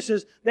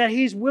weaknesses that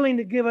He's willing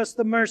to give us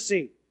the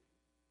mercy.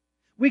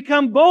 We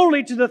come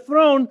boldly to the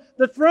throne.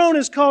 The throne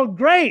is called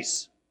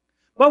grace.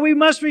 But we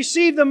must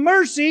receive the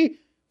mercy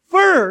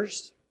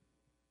first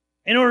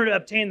in order to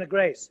obtain the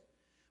grace.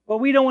 But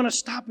we don't want to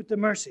stop at the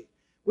mercy.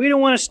 We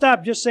don't want to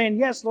stop just saying,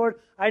 yes, Lord,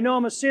 I know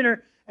I'm a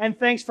sinner, and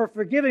thanks for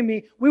forgiving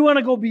me. We want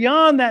to go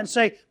beyond that and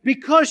say,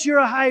 because You're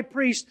a high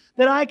priest,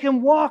 that I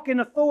can walk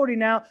in authority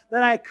now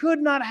that I could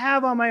not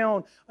have on my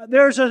own.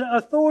 There's an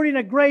authority and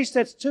a grace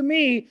that's to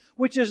me,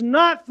 which is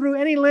not through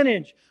any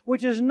lineage,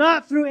 which is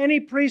not through any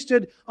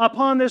priesthood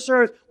upon this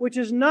earth, which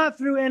is not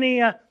through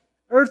any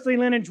earthly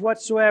lineage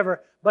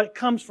whatsoever, but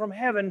comes from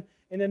heaven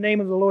in the name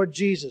of the Lord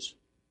Jesus.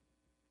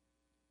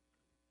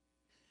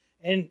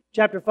 In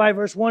chapter 5,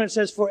 verse 1, it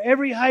says, for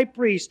every high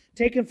priest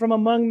taken from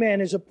among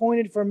men is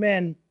appointed for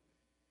men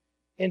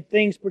in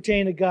things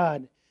pertaining to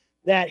God,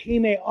 that He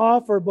may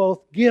offer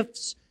both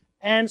gifts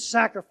and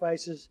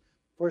sacrifices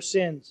for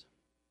sins.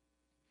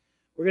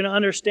 We're going to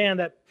understand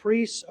that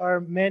priests are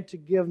meant to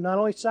give not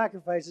only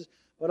sacrifices,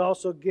 but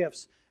also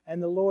gifts.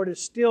 And the Lord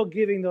is still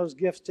giving those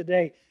gifts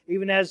today,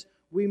 even as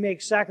we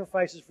make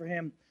sacrifices for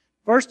Him.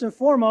 First and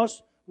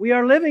foremost, we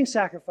are living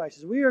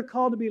sacrifices. We are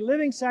called to be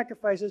living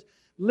sacrifices,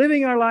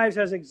 living our lives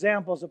as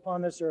examples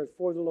upon this earth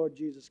for the Lord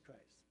Jesus Christ.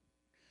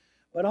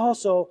 But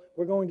also,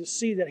 we're going to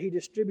see that He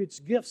distributes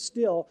gifts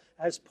still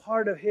as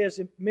part of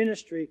His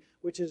ministry,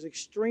 which is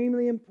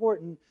extremely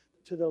important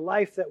to the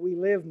life that we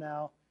live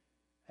now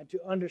and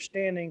to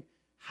understanding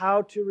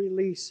how to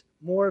release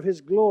more of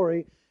His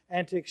glory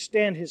and to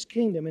extend His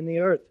kingdom in the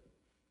earth.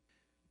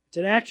 It's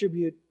an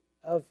attribute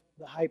of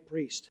the high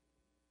priest.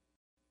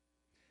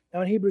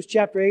 Now in Hebrews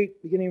chapter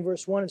 8, beginning in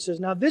verse 1, it says,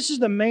 "Now this is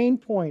the main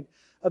point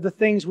of the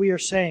things we are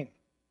saying.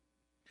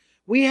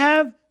 We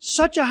have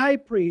such a high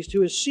priest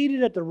who is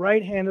seated at the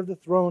right hand of the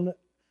throne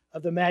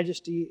of the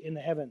majesty in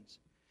the heavens,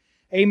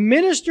 a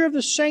minister of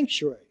the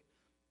sanctuary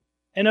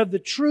and of the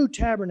true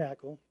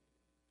tabernacle,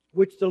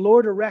 which the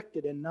Lord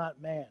erected and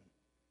not man.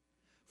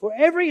 For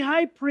every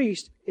high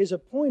priest is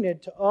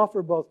appointed to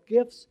offer both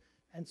gifts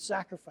and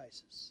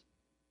sacrifices.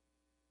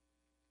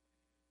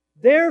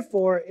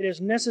 Therefore, it is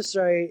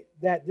necessary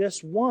that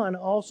this one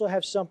also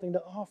have something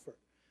to offer.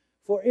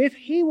 For if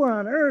he were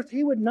on earth,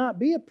 he would not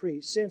be a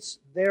priest, since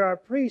there are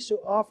priests who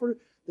offer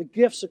the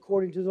gifts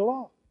according to the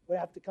law." Would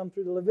have to come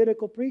through the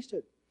Levitical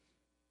priesthood.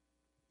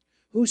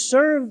 "Who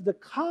serve the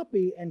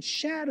copy and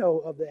shadow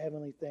of the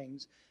heavenly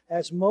things,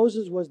 as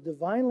Moses was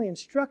divinely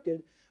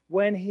instructed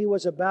when he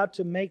was about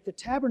to make the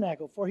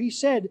tabernacle. For he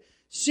said,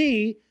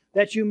 'See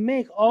that you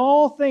make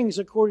all things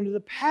according to the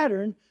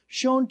pattern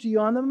shown to you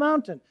on the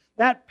mountain.'"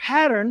 That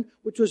pattern,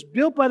 which was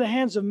built by the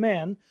hands of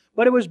men,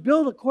 but it was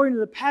built according to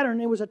the pattern.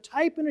 It was a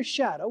type and a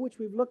shadow, which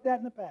we've looked at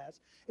in the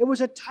past. It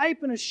was a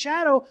type and a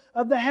shadow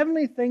of the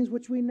heavenly things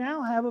which we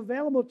now have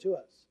available to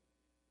us.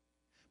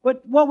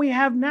 But what we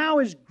have now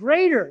is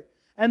greater.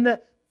 And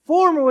the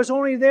former was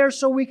only there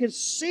so we could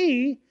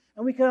see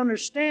and we could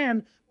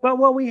understand. But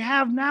what we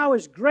have now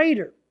is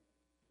greater.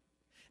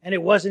 And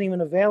it wasn't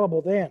even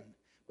available then,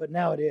 but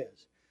now it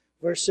is.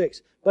 Verse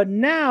 6, "But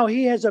now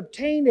he has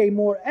obtained a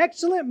more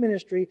excellent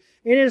ministry,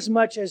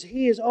 inasmuch as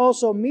he is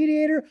also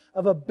mediator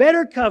of a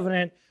better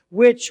covenant,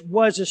 which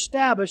was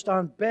established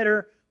on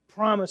better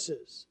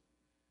promises."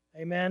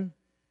 Amen.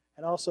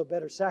 And also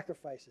better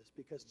sacrifices,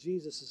 because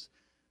Jesus'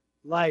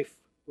 life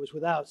was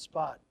without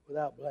spot,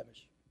 without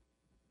blemish.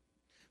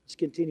 Let's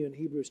continue in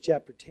Hebrews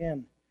chapter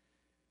 10,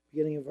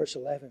 beginning in verse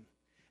 11.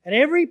 "And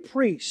every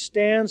priest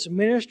stands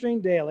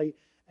ministering daily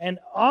and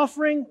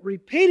offering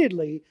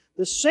repeatedly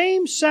the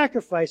same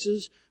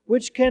sacrifices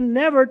which can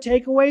never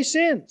take away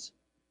sins.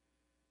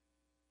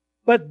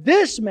 But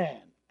this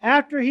man,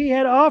 after he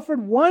had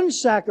offered one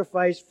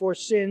sacrifice for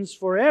sins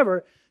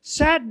forever,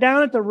 sat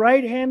down at the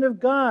right hand of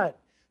God,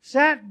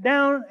 sat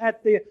down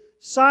at the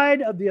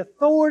side of the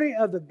authority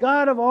of the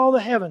God of all the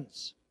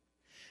heavens.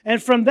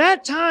 And from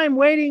that time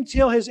waiting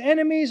till His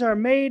enemies are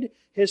made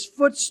His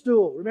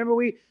footstool." Remember,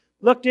 we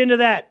looked into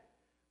that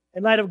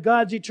in light of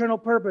God's eternal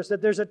purpose,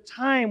 that there's a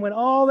time when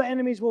all the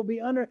enemies will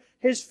be under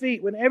His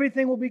feet, when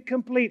everything will be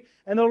complete,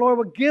 and the Lord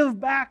will give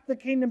back the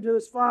kingdom to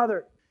His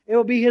Father. It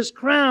will be His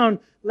crown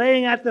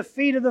laying at the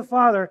feet of the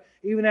Father,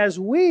 even as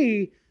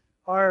we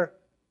are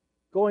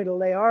going to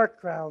lay our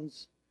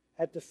crowns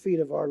at the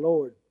feet of our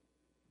Lord.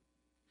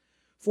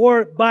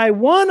 "For by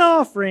one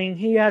offering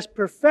He has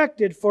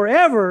perfected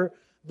forever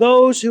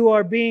those who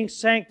are being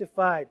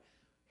sanctified."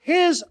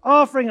 His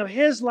offering of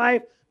His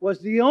life was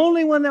the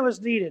only one that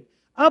was needed.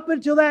 Up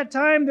until that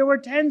time, there were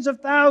tens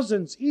of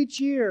thousands each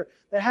year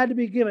that had to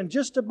be given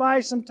just to buy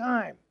some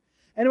time.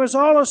 And it was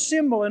all a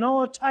symbol and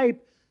all a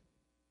type.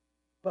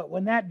 But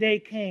when that day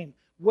came,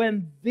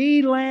 when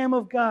the Lamb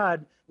of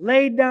God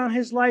laid down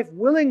His life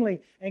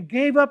willingly and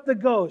gave up the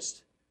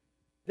ghost,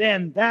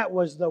 then that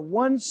was the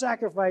one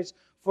sacrifice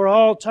for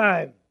all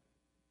time.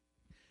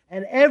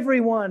 And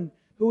everyone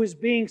who is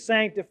being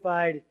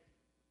sanctified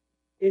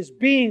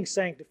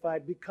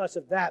because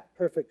of that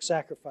perfect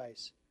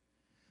sacrifice.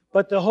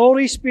 "But the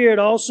Holy Spirit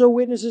also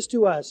witnesses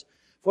to us.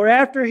 For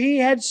after He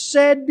had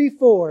said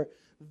before,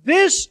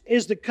 'This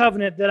is the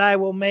covenant that I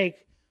will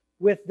make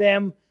with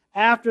them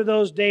after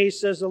those days,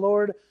 says the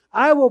Lord.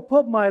 I will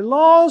put my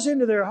laws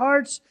into their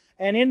hearts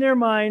and in their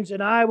minds,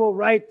 and I will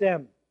write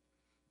them.'"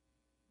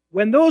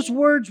 When those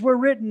words were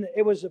written,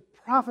 it was a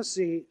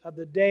prophecy of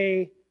the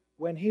day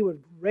when He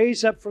would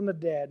raise up from the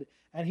dead,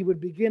 and He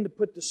would begin to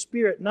put the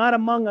Spirit not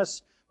among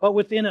us, but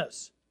within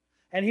us.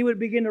 And He would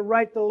begin to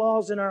write the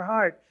laws in our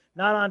heart,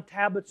 not on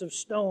tablets of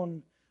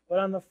stone, but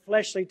on the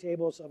fleshly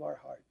tables of our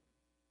heart.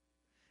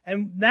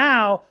 And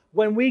now,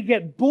 when we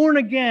get born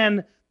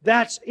again,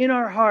 that's in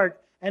our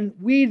heart. And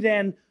we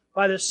then,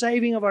 by the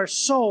saving of our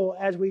soul,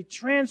 as we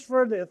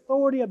transfer the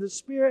authority of the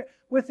Spirit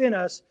within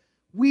us,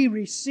 we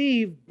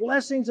receive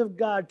blessings of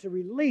God to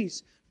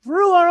release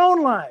through our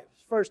own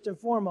lives, first and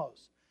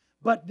foremost,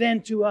 but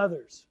then to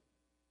others.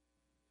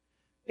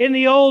 In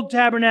the old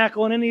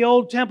tabernacle and in the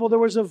old temple, there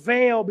was a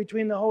veil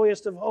between the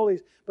holiest of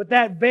holies. But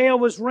that veil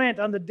was rent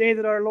on the day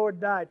that our Lord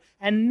died.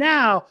 And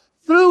now,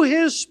 through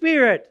His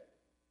Spirit,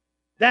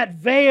 that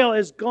veil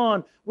is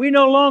gone. We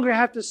no longer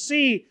have to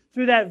see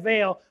through that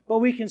veil, but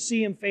we can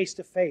see Him face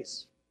to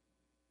face.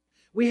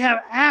 We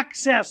have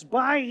access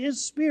by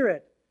His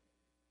Spirit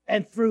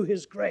and through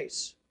His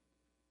grace.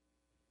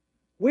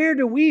 Where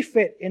do we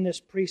fit in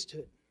this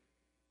priesthood?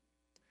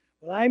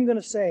 Well, I'm going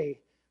to say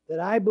that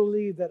I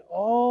believe that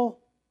all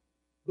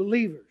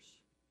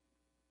believers,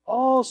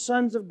 all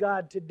sons of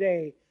God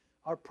today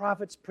are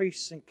prophets,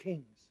 priests, and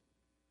kings.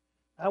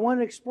 I want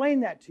to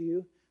explain that to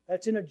you,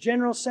 That's in a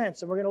general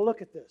sense, and we're going to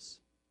look at this.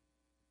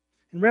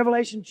 In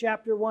Revelation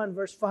chapter 1,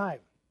 verse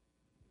 5.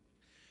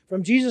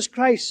 From Jesus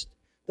Christ,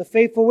 the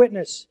faithful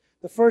witness,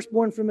 the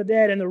firstborn from the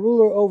dead, and the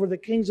ruler over the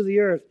kings of the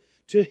earth,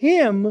 to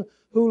Him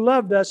who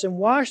loved us and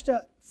washed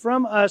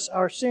from us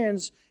our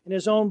sins in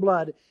His own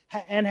blood,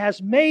 and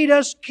has made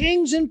us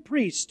kings and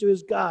priests to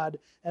His God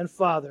and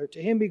Father.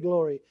 To Him be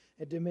glory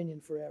and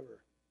dominion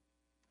forever.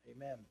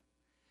 Amen.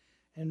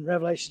 In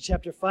Revelation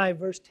chapter 5,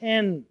 verse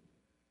 10.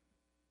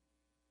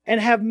 And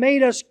have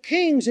made us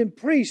kings and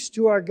priests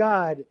to our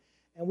God,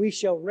 and we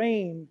shall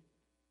reign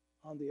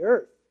on the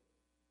earth.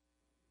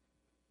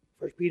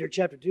 1 Peter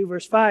chapter 2,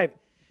 verse 5.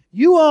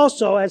 You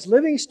also, as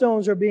living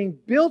stones, are being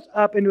built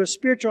up into a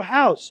spiritual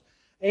house,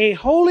 a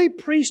holy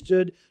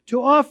priesthood,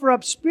 to offer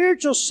up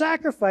spiritual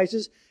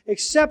sacrifices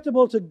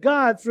acceptable to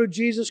God through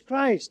Jesus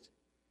Christ.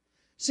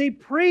 See,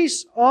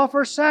 priests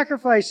offer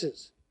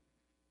sacrifices.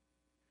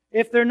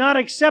 If they're not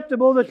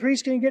acceptable, the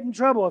priest can get in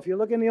trouble. If you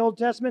look in the Old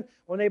Testament,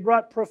 when they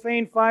brought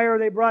profane fire,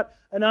 they brought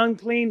an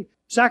unclean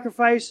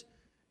sacrifice,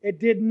 it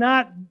did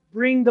not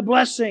bring the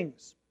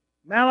blessings.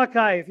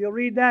 Malachi, if you'll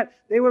read that,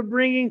 they were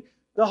bringing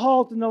the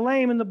halt and the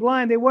lame and the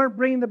blind. They weren't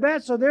bringing the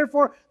best, so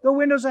therefore the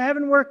windows of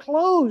heaven were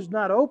closed,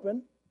 not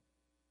open,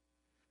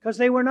 because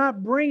they were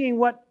not bringing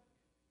what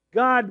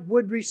God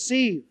would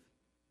receive.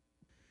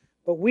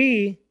 But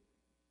we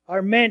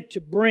are meant to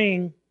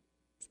bring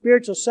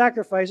spiritual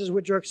sacrifices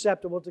which are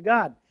acceptable to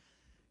God.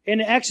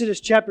 In Exodus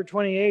chapter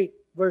 28,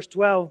 verse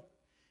 12,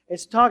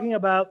 it's talking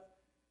about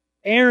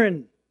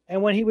Aaron,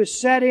 and when he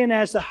was set in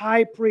as the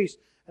high priest,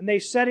 and they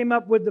set him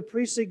up with the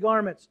priestly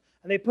garments,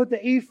 and they put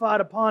the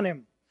ephod upon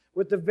him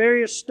with the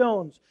various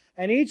stones,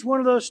 and each one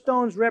of those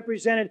stones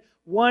represented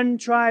one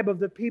tribe of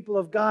the people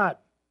of God.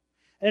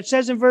 And it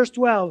says in verse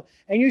 12,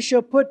 and you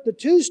shall put the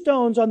 2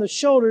 stones on the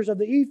shoulders of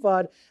the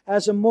ephod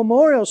as a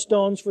memorial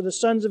stones for the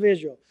sons of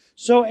Israel.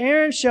 So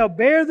Aaron shall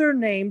bear their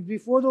names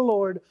before the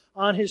Lord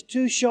on his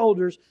 2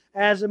 shoulders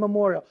as a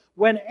memorial.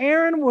 When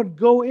Aaron would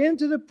go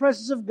into the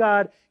presence of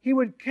God, he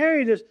would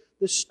carry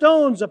the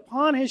stones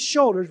upon his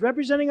shoulders,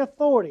 representing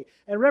authority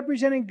and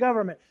representing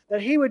government,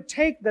 that he would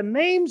take the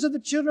names of the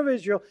children of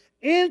Israel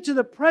into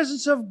the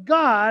presence of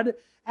God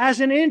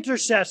as an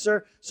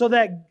intercessor, so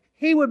that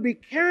he would be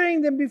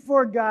carrying them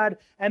before God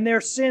and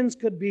their sins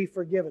could be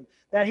forgiven.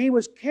 That he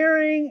was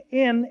carrying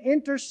in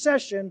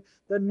intercession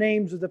the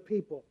names of the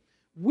people.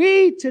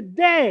 We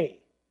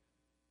today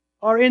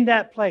are in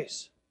that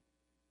place.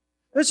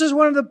 This is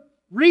one of the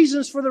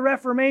reasons for the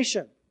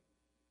Reformation,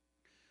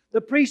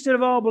 the priesthood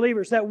of all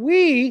believers, that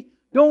we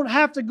don't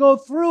have to go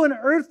through an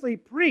earthly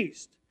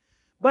priest,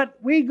 but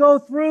we go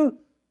through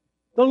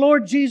the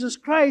Lord Jesus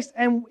Christ,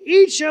 and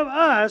each of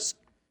us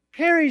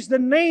carries the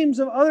names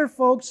of other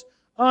folks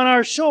on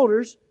our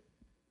shoulders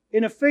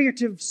in a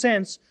figurative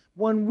sense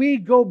when we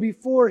go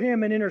before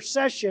Him in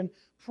intercession,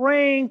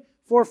 praying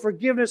for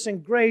forgiveness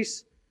and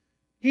grace,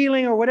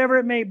 healing, or whatever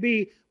it may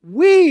be.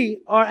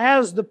 We are,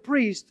 as the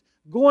priest,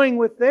 going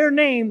with their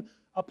name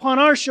upon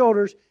our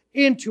shoulders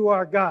into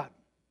our God.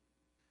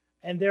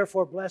 And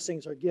therefore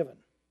blessings are given.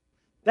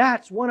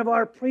 That's one of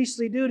our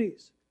priestly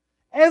duties.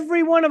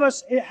 Every one of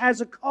us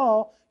has a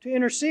call to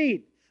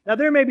intercede. Now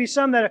there may be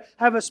some that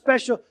have a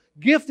special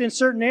gift in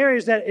certain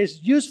areas that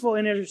is useful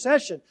in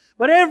intercession.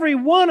 But every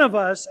one of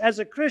us as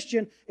a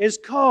Christian is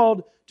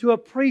called to a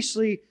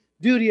priestly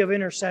duty of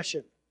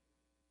intercession.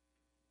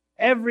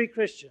 Every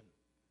Christian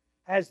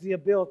has the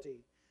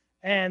ability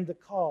and the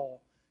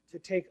call to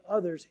take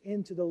others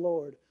into the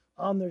Lord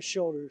on their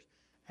shoulders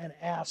and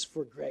ask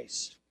for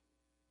grace.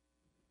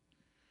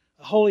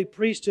 A holy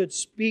priesthood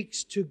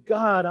speaks to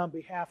God on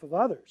behalf of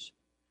others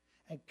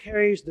and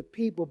carries the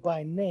people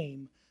by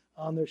name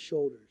on their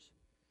shoulders.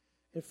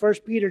 In 1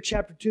 Peter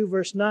chapter 2,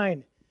 verse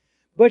 9,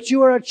 but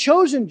you are a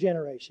chosen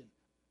generation,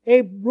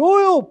 a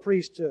royal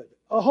priesthood,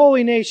 a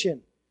holy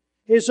nation,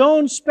 His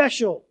own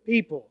special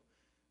people.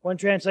 One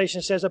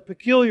translation says a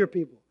peculiar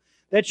people,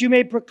 that you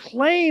may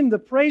proclaim the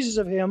praises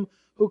of Him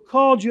who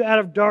called you out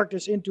of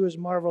darkness into His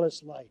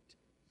marvelous light.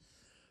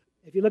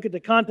 If you look at the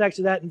context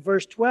of that in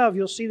verse 12,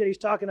 you'll see that he's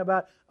talking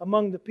about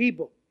among the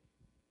people.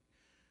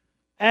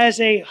 As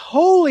a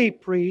holy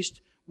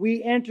priest,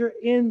 we enter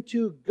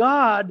into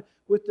God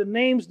with the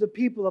names of the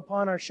people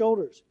upon our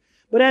shoulders.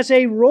 But as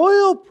a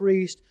royal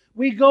priest,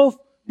 we go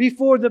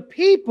before the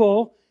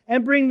people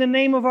and bring the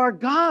name of our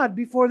God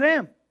before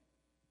them.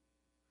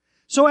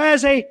 So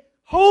as a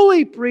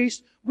holy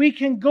priest, we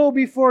can go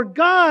before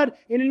God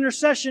in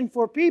intercession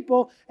for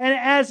people. And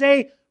as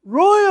a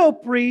royal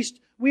priest,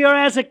 we are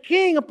as a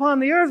king upon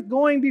the earth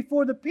going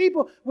before the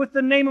people with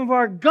the name of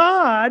our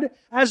God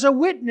as a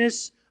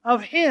witness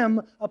of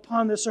Him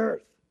upon this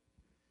earth.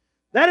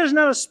 That is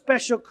not a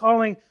special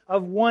calling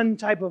of one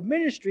type of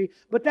ministry,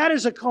 but that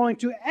is a calling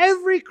to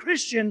every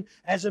Christian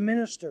as a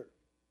minister.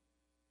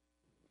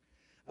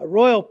 A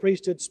royal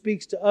priesthood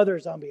speaks to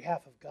others on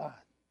behalf of God.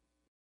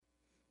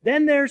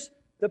 Then there's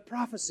the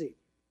prophecy.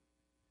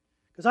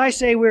 Because I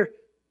say we're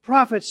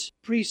prophets,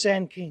 priests,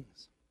 and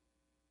kings.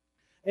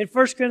 In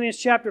 1 Corinthians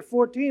chapter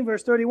 14,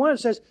 verse 31, it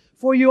says,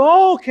 for you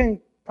all can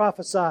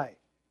prophesy.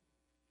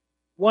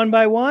 one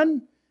by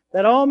one,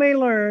 that all may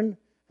learn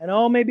and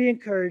all may be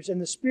encouraged, and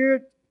the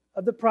spirit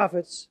of the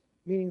prophets,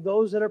 meaning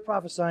those that are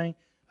prophesying,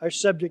 are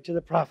subject to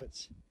the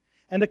prophets.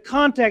 And the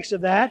context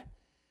of that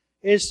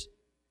is,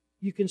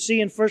 you can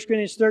see in 1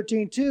 Corinthians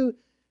 13:2,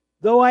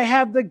 though I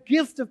have the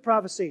gift of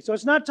prophecy. So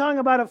it's not talking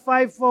about a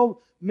fivefold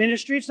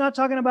ministry. It's not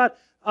talking about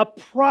a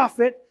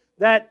prophet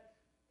that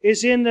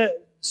is in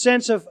the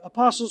sense of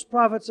apostles,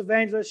 prophets,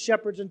 evangelists,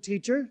 shepherds, and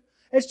teachers.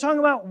 It's talking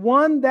about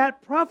one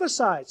that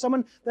prophesies,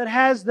 someone that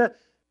has the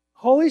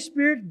Holy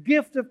Spirit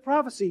gift of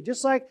prophecy,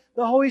 just like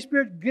the Holy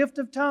Spirit gift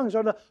of tongues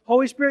or the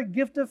Holy Spirit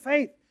gift of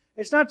faith.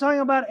 It's not talking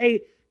about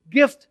a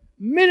gift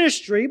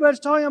ministry, but it's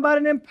talking about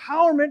an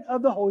empowerment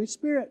of the Holy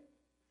Spirit.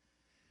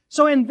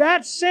 So in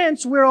that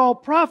sense, we're all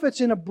prophets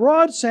in a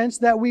broad sense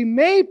that we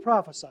may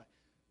prophesy.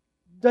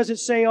 Does it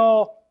say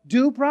all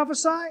do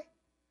prophesy?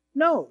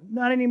 No,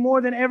 not any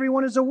more than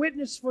everyone is a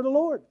witness for the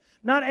Lord.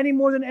 Not any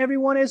more than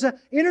everyone is an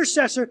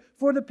intercessor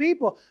for the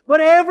people.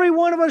 But every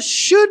one of us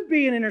should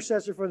be an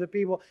intercessor for the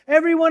people.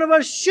 Every one of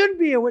us should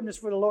be a witness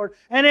for the Lord.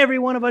 And every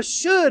one of us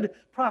should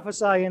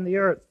prophesy in the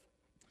earth.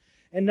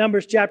 In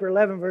Numbers chapter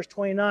 11, verse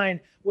 29,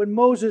 when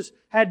Moses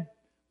had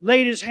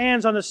laid his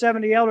hands on the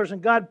 70 elders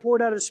and God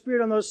poured out His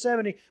Spirit on those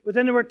 70. But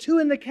then there were 2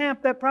 in the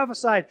camp that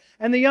prophesied.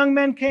 And the young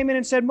men came in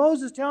and said,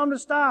 Moses, tell them to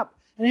stop.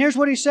 And here's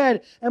what he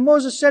said. And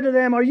Moses said to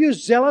them, are you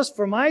zealous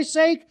for my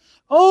sake?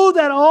 Oh,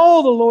 that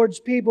all the Lord's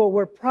people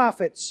were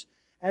prophets,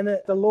 and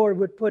that the Lord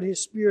would put His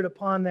Spirit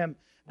upon them.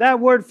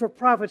 That word for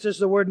prophets is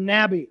the word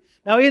nabi.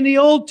 Now in the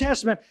Old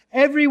Testament,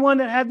 everyone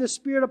that had the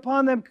Spirit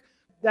upon them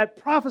that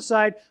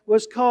prophesied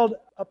was called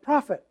a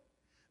prophet.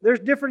 There's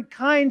different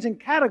kinds and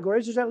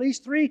categories. There's at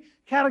least 3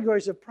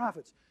 categories of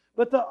prophets.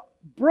 But the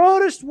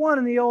broadest one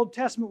in the Old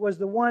Testament was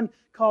the one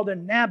called a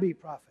nabi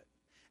prophet.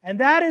 And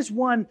that is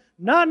one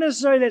not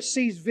necessarily that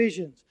sees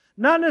visions,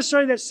 not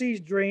necessarily that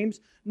sees dreams,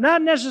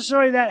 not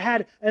necessarily that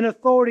had an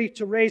authority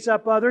to raise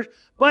up others,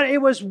 but it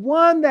was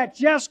one that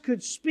just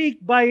could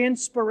speak by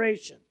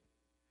inspiration.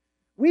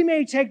 We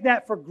may take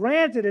that for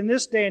granted in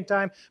this day and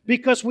time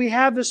because we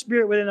have the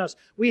Spirit within us.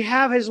 We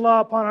have His law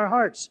upon our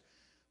hearts.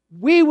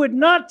 We would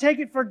not take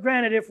it for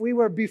granted if we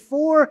were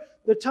before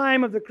the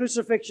time of the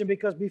crucifixion,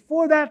 because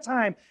before that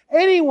time,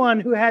 anyone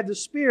who had the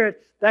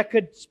Spirit that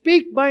could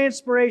speak by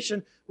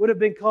inspiration would have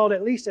been called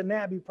at least a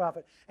nabi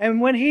prophet.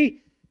 And when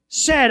he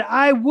said,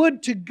 I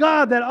would to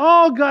God that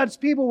all God's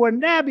people were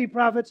nabi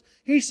prophets,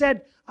 he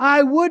said,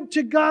 I would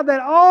to God that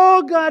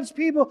all God's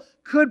people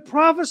could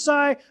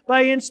prophesy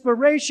by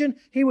inspiration.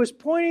 He was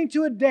pointing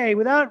to a day,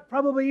 without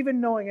probably even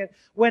knowing it,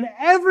 when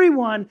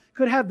everyone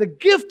could have the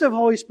gift of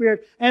Holy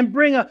Spirit and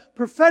bring a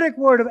prophetic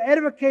word of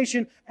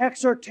edification,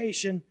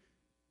 exhortation,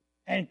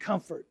 and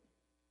comfort.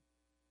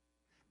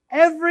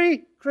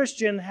 Every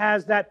Christian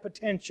has that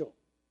potential.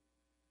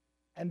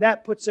 And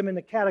that puts them in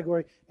the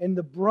category, in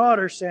the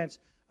broader sense,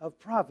 of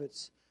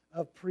prophets,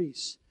 of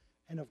priests,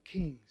 and of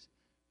kings.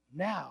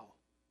 Now,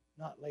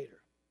 not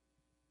later.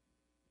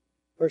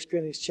 1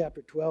 Corinthians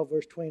chapter 12,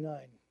 verse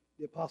 29.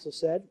 The apostle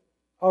said,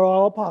 are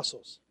all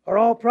apostles? Are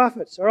all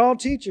prophets? Are all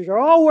teachers? Are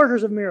all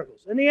workers of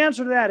miracles? And the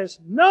answer to that is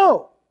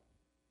no.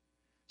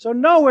 So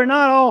no, we're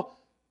not all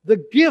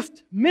the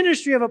gift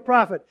ministry of a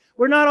prophet.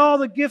 We're not all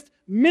the gift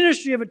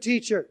ministry of a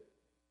teacher.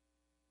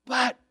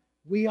 But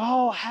we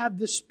all have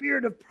the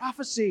spirit of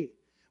prophecy.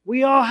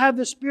 We all have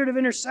the spirit of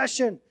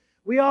intercession.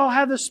 We all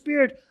have the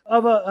spirit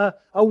of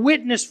a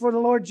witness for the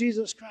Lord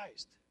Jesus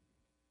Christ.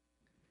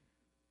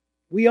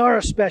 We are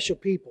a special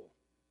people,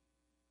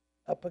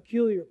 a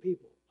peculiar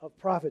people of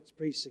prophets,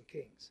 priests, and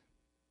kings.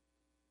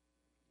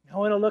 I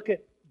want to look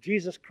at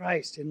Jesus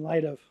Christ in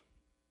light of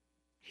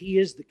He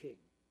is the King.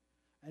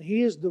 And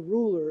He is the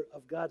ruler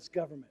of God's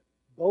government,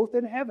 both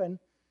in heaven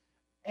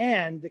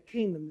and the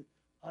kingdom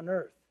on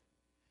earth.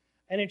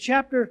 And in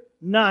chapter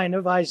 9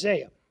 of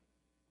Isaiah,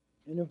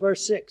 and in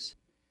verse 6,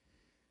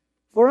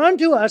 for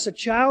unto us a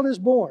child is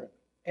born,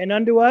 and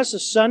unto us a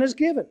son is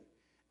given,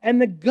 and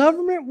the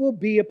government will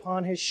be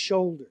upon His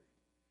shoulder.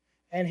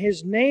 And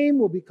His name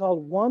will be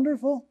called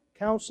Wonderful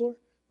Counselor,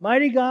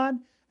 Mighty God,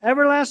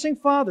 Everlasting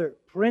Father,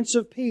 Prince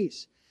of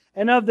Peace.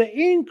 And of the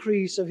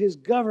increase of His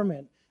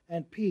government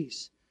and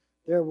peace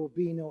there will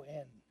be no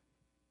end.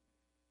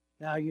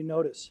 Now you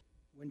notice,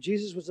 when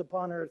Jesus was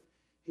upon earth,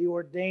 He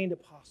ordained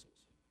apostles.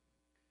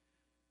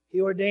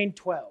 He ordained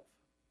 12.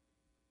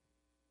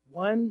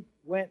 One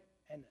went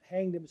and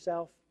hanged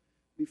himself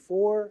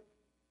before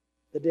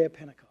the day of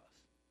Pentecost.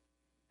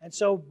 And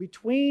so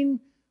between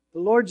the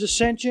Lord's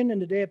ascension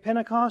and the day of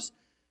Pentecost,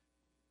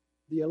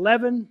 the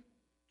 11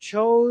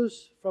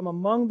 chose from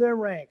among their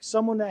ranks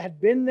someone that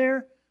had been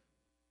there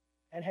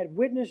and had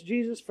witnessed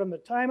Jesus from the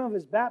time of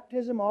His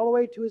baptism all the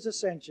way to His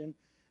ascension,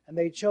 and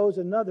they chose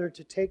another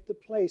to take the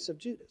place of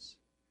Judas.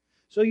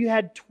 So you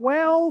had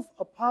 12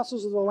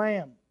 apostles of the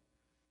Lamb.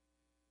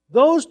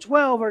 Those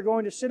 12 are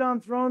going to sit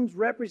on thrones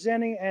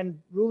representing and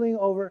ruling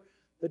over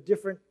the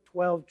different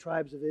 12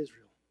 tribes of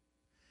Israel.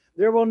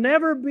 There will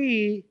never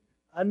be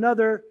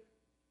another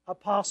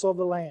apostle of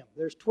the Lamb.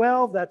 There's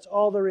 12, that's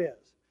all there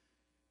is.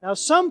 Now,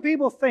 some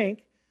people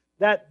think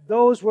that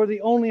those were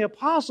the only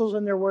apostles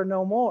and there were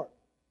no more.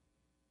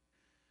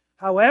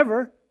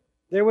 However,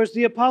 there was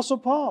the Apostle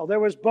Paul, there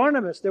was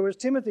Barnabas, there was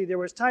Timothy, there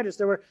was Titus,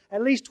 there were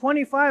at least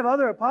 25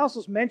 other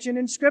apostles mentioned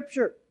in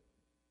Scripture.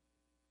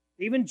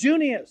 Even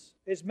Junius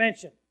is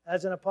mentioned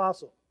as an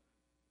apostle.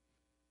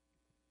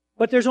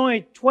 But there's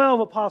only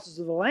 12 apostles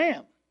of the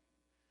Lamb.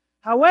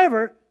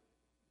 However,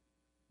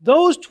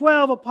 those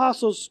 12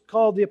 apostles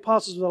called the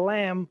apostles of the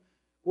Lamb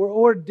were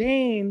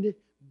ordained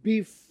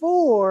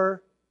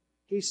before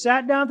he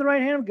sat down at the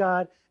right hand of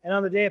God and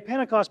on the day of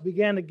Pentecost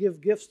began to give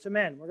gifts to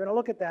men. We're going to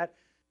look at that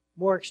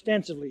more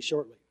extensively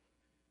shortly.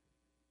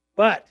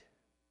 But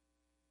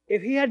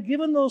if he had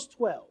given those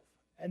 12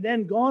 and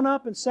then gone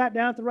up and sat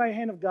down at the right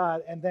hand of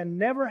God and then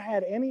never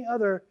had any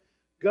other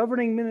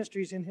governing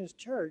ministries in his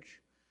church,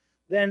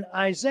 then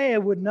Isaiah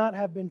would not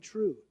have been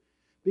true.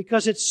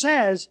 Because it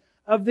says,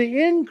 of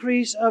the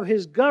increase of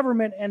his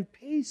government and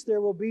peace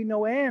there will be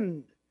no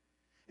end.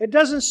 It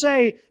doesn't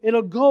say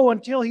it'll go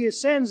until he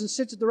ascends and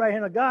sits at the right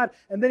hand of God,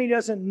 and then he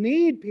doesn't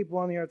need people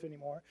on the earth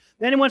anymore.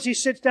 Then once he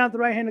sits down at the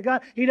right hand of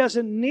God, he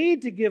doesn't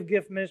need to give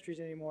gift ministries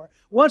anymore.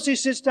 Once he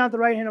sits down at the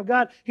right hand of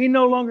God, he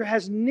no longer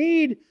has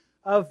need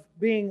of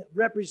being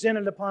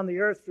represented upon the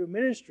earth through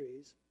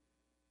ministries,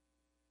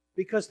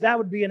 because that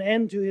would be an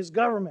end to his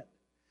government.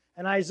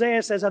 And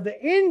Isaiah says of the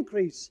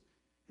increase,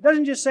 it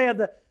doesn't just say of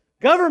the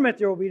government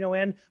there will be no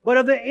end, but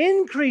of the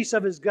increase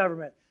of his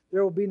government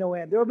there will be no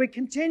end. There will be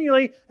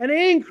continually an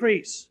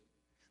increase.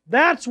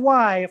 That's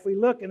why, if we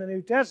look in the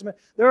New Testament,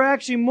 there are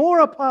actually more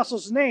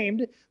apostles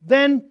named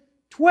than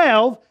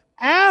 12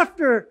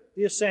 after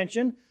the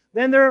ascension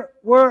than there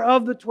were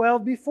of the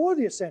 12 before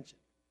the ascension.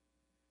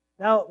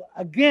 Now,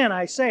 again,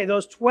 I say,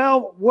 those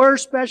 12 were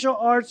special,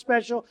 are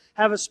special,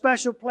 have a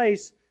special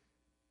place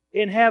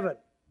in heaven.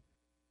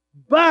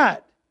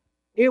 But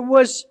it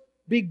was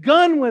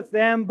begun with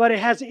them, but it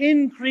has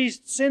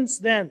increased since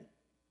then.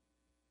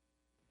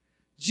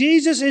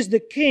 Jesus is the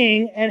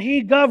king and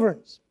he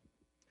governs.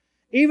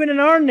 Even in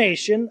our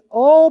nation,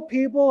 all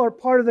people are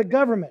part of the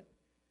government,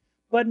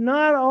 but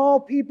not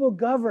all people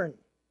govern.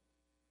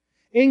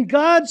 In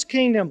God's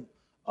kingdom,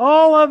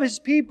 all of his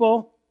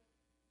people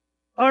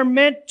are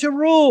meant to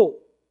rule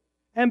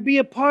and be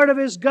a part of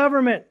his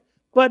government,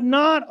 but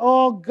not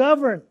all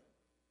govern.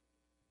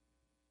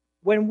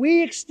 When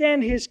we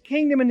extend his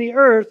kingdom in the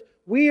earth,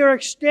 we are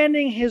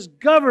extending his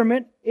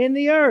government in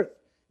the earth,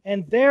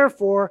 and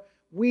therefore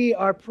we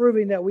are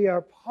proving that we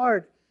are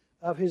part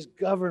of his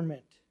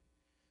government.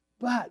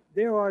 But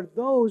there are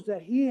those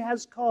that he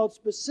has called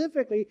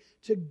specifically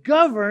to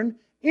govern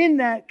in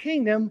that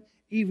kingdom,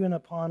 even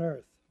upon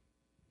earth.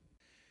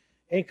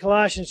 In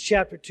Colossians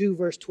chapter 2,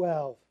 verse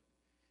 12,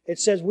 it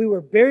says, "We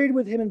were buried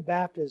with him in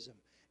baptism,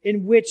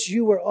 in which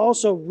you were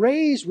also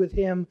raised with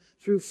him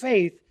through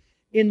faith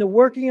in the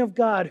working of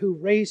God who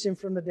raised him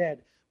from the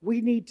dead." We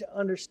need to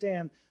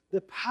understand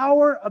the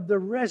power of the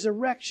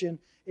resurrection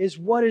is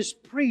what is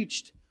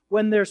preached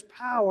when there's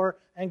power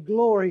and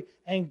glory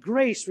and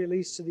grace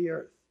released to the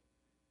earth.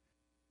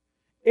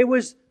 It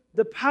was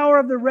the power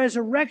of the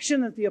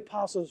resurrection that the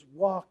apostles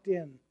walked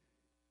in.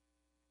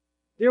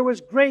 There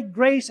was great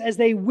grace as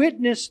they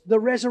witnessed the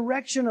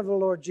resurrection of the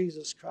Lord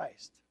Jesus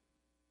Christ.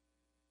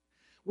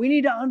 We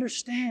need to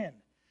understand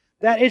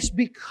that it's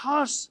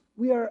because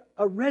we are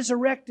a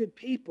resurrected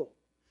people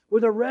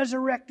with a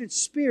resurrected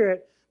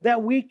spirit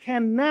that we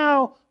can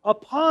now,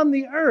 upon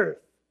the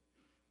earth,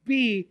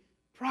 be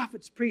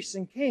prophets, priests,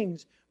 and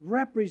kings,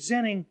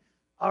 representing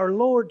our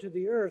Lord to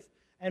the earth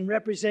and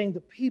representing the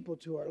people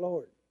to our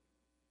Lord.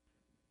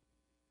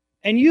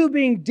 "And you,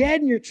 being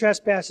dead in your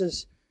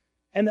trespasses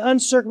and the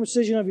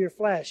uncircumcision of your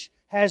flesh,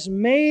 has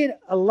made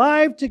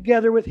alive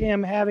together with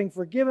him, having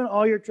forgiven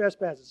all your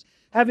trespasses,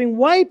 having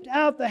wiped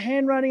out the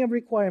handwriting of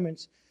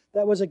requirements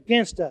that was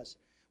against us,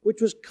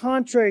 which was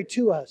contrary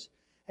to us.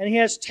 And he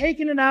has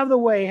taken it out of the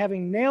way,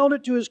 having nailed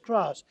it to his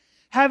cross,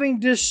 having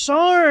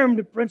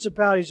disarmed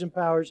principalities and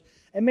powers,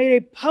 and made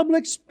a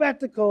public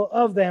spectacle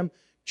of them,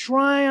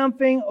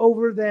 triumphing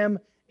over them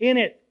in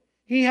it."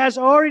 He has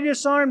already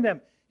disarmed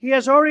them. He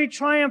has already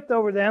triumphed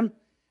over them,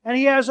 and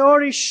he has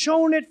already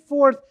shown it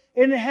forth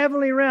in the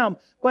heavenly realm.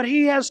 But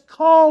he has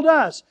called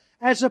us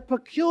as a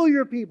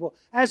peculiar people,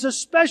 as a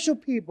special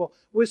people,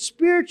 with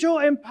spiritual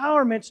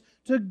empowerments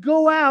to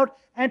go out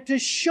and to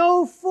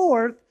show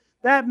forth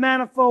that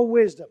manifold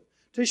wisdom.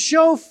 To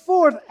show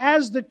forth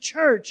as the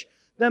church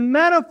the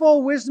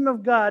manifold wisdom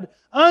of God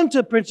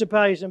unto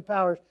principalities and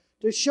powers.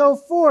 To show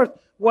forth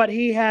what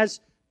he has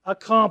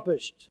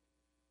accomplished.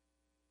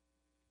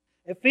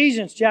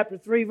 Ephesians chapter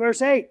 3,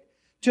 verse 8.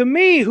 "To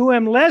me, who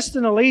am less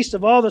than the least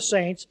of all the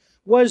saints,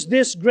 was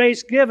this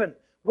grace given."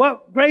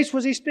 What grace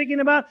was he speaking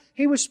about?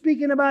 He was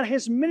speaking about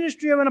his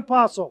ministry of an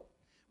apostle.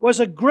 It was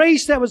a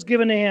grace that was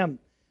given to him,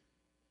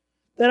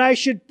 that I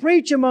should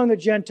preach among the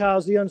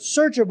Gentiles the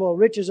unsearchable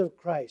riches of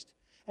Christ,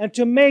 and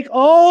to make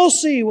all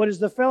see what is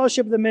the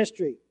fellowship of the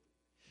mystery,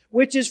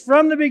 which is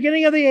from the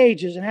beginning of the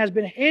ages, and has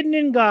been hidden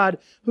in God,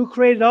 who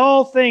created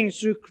all things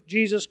through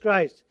Jesus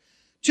Christ,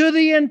 to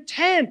the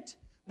intent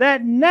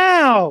that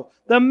now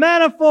the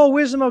manifold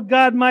wisdom of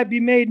God might be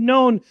made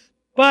known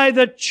by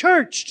the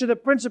church to the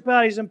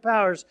principalities and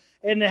powers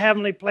in the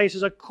heavenly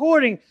places,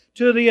 according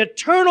to the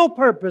eternal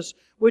purpose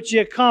which He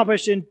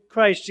accomplished in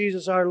Christ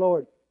Jesus our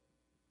Lord.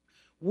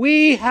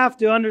 We have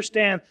to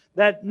understand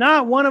that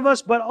not one of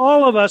us, but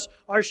all of us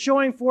are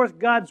showing forth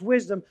God's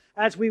wisdom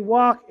as we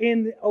walk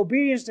in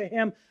obedience to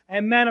Him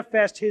and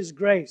manifest His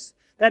grace.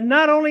 That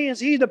not only is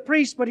He the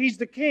priest, but He's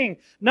the king.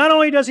 Not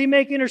only does He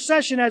make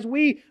intercession as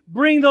we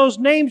bring those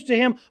names to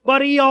Him,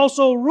 but He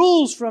also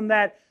rules from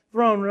that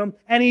throne room,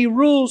 and He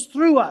rules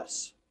through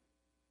us.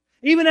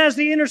 Even as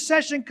the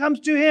intercession comes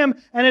to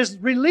Him and is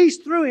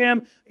released through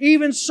Him,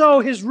 even so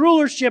His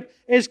rulership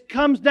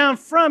comes down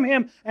from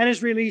Him and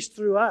is released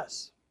through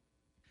us.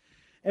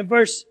 In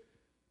verse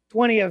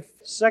 20 of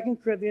 2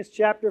 Corinthians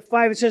chapter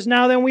 5, it says,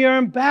 "Now then we are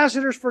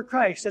ambassadors for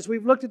Christ," as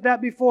we've looked at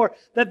that before,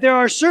 that there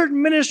are certain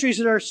ministries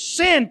that are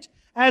sent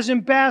as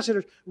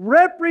ambassadors,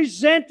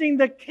 representing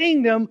the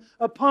kingdom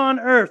upon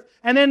earth.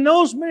 And then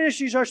those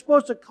ministries are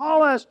supposed to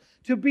call us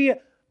to be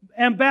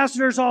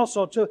ambassadors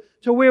also,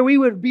 to where we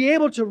would be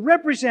able to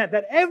represent,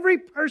 that every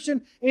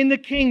person in the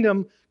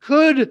kingdom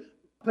could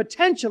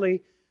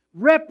potentially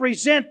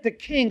represent the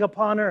king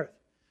upon earth.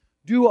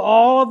 Do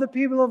all of the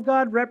people of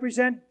God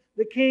represent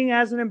the king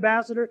as an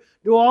ambassador?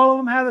 Do all of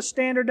them have a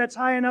standard that's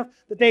high enough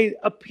that they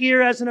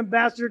appear as an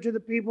ambassador to the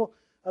people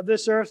of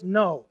this earth?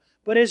 No.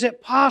 But is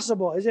it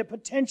possible? Is it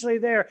potentially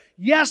there?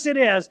 Yes, it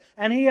is.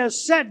 And He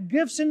has set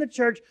gifts in the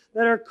church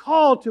that are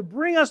called to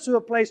bring us to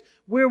a place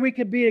where we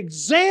could be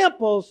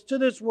examples to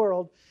this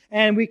world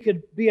and we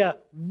could be a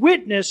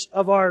witness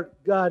of our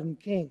God and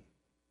King.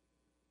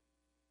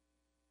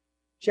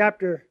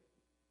 Chapter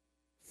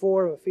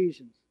 4 of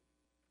Ephesians,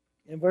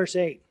 in verse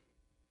 8.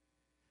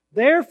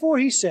 "Therefore,"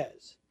 He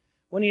says,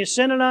 "when He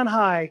ascended on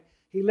high,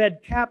 He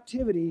led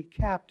captivity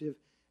captive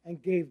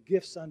and gave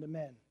gifts unto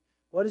men."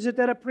 What is it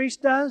that a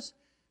priest does?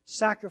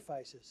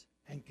 Sacrifices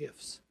and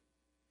gifts.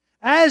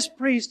 As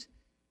priest,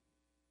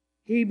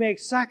 He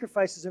makes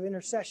sacrifices of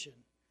intercession.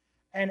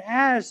 And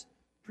as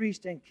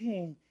priest and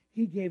king,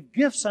 He gave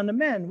gifts unto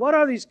men. What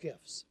are these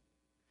gifts?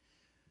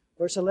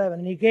 Verse 11,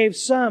 "And He gave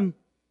some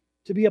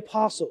to be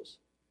apostles,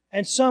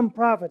 and some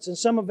prophets, and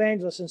some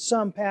evangelists, and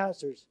some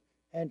pastors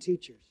and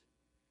teachers."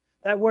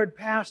 That word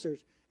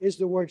pastors is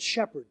the word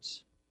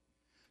shepherds.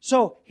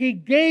 So He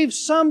gave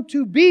some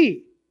to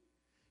be.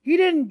 He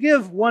didn't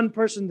give one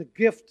person the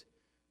gift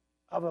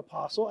of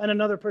apostle and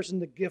another person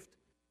the gift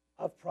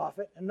of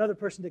prophet, and another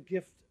person the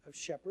gift of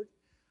shepherd.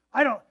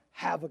 I don't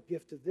have a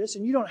gift of this,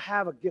 and you don't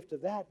have a gift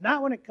of that.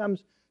 Not when it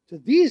comes to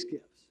these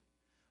gifts.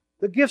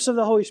 The gifts of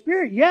the Holy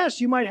Spirit,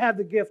 yes, you might have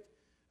the gift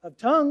of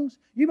tongues.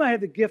 You might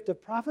have the gift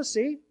of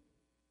prophecy.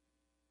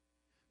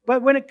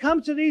 But when it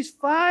comes to these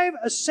 5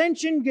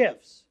 ascension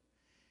gifts,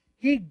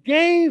 He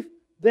gave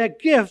the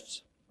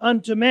gifts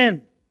unto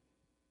men.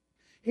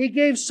 He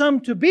gave some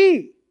to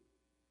be.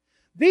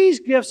 These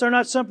gifts are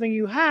not something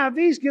you have.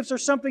 These gifts are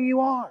something you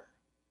are.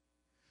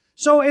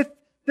 So if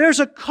there's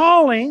a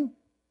calling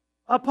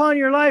upon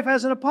your life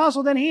as an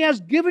apostle, then He has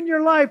given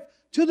your life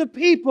to the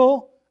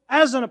people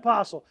as an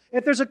apostle.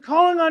 If there's a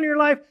calling on your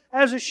life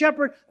as a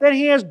shepherd, then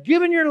He has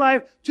given your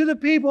life to the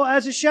people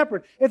as a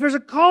shepherd. If there's a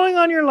calling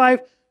on your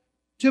life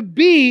to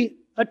be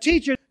a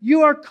teacher,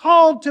 you are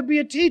called to be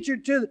a teacher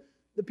to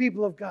the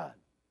people of God.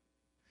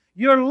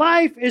 Your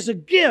life is a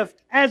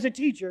gift as a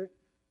teacher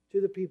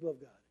to the people of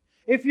God.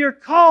 If you're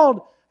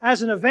called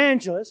as an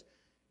evangelist,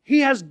 He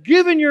has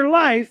given your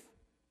life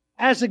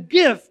as a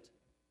gift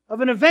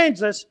of an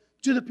evangelist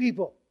to the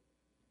people.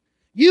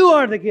 You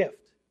are the gift.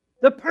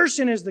 The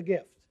person is the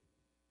gift.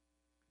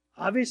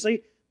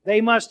 Obviously,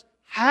 they must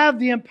have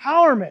the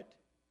empowerment.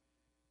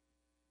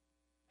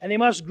 And they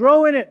must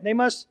grow in it. They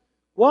must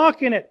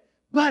walk in it.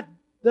 But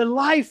the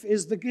life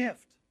is the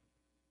gift.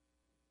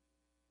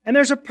 And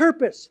there's a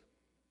purpose.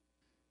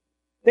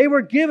 They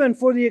were given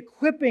for the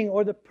equipping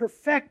or the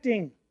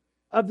perfecting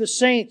of the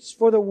saints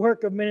for the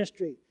work of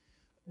ministry.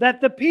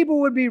 That the people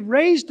would be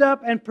raised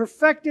up and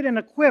perfected and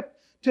equipped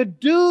to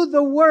do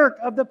the work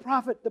of the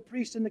prophet, the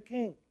priest, and the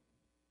king.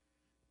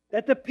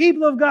 That the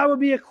people of God would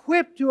be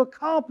equipped to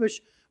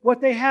accomplish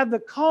what they have the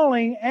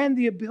calling and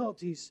the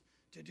abilities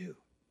to do.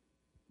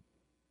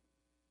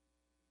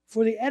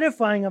 For the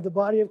edifying of the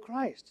body of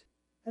Christ.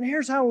 And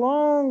here's how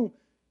long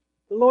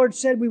the Lord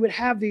said we would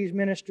have these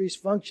ministries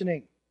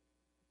functioning.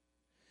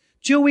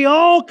 Till we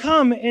all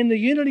come in the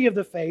unity of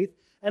the faith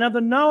and of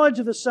the knowledge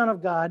of the Son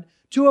of God,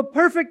 to a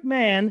perfect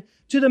man,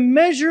 to the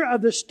measure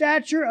of the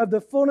stature of the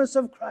fullness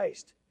of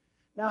Christ.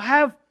 Now,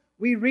 have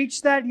we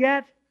reached that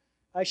yet?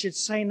 I should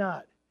say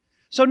not.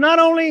 So not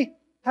only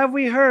have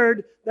we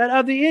heard that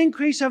of the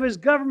increase of His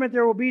government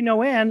there will be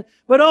no end,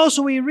 but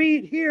also we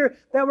read here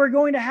that we're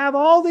going to have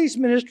all these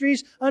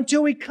ministries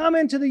until we come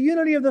into the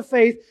unity of the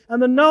faith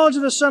and the knowledge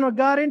of the Son of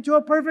God, into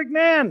a perfect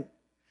man.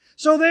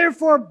 So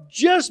therefore,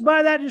 just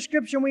by that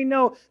description, we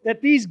know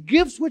that these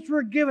gifts which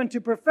were given to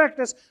perfect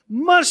us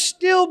must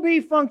still be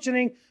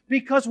functioning,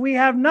 because we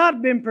have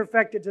not been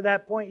perfected to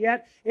that point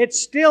yet. It's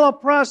still a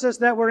process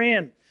that we're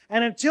in.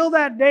 And until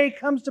that day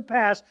comes to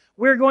pass,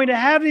 we're going to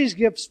have these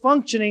gifts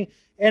functioning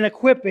and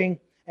equipping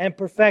and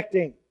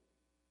perfecting.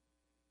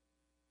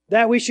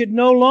 That we should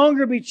no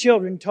longer be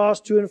children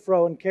tossed to and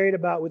fro and carried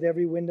about with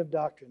every wind of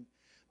doctrine,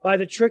 by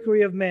the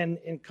trickery of men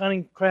in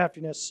cunning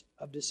craftiness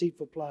of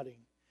deceitful plotting,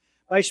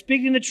 by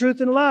speaking the truth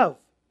in love.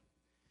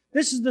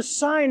 This is the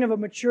sign of a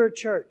mature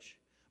church,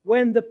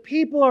 when the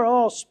people are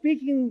all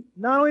speaking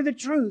not only the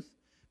truth,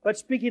 but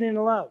speaking in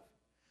love.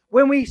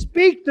 When we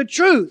speak the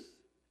truth,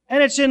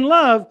 and it's in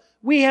love,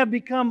 we have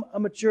become a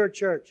mature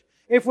church.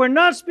 If we're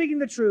not speaking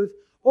the truth,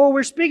 or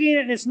we're speaking it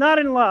and it's not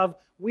in love,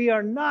 we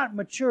are not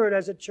matured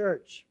as a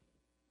church.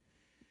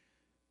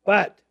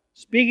 But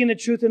speaking the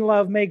truth in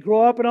love may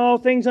grow up in all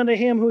things unto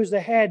Him who is the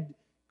head,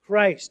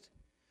 Christ,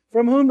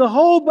 from whom the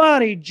whole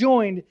body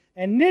joined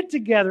and knit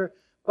together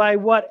by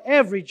what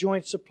every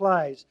joint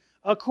supplies,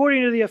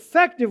 according to the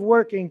effective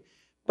working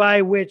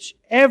by which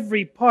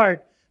every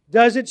part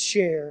does its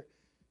share,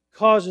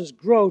 causes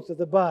growth of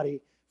the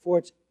body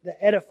for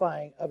the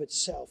edifying of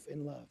itself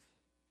in love.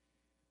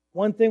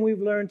 One thing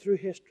we've learned through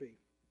history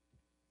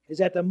is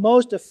that the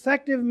most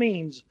effective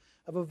means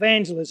of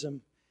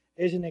evangelism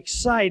is an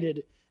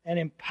excited and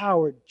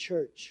empowered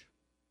church.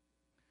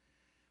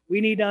 We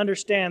need to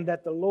understand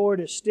that the Lord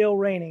is still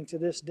reigning to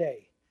this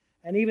day.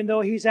 And even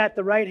though He's at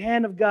the right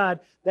hand of God,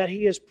 that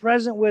He is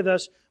present with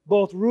us,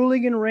 both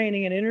ruling and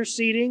reigning and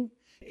interceding.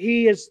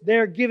 He is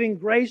there giving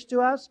grace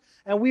to us,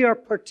 and we are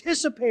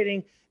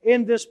participating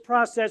in this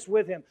process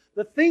with Him.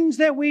 The things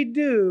that we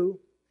do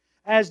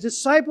as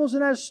disciples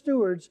and as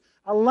stewards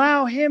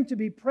allow Him to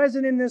be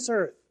present in this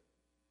earth.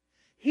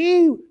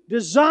 He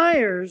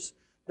desires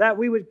that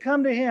we would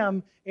come to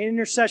Him in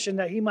intercession,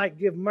 that He might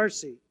give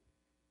mercy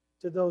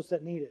to those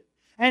that need it.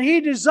 And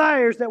He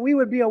desires that we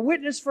would be a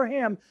witness for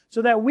Him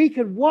so that we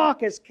could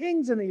walk as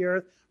kings in the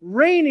earth,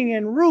 reigning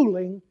and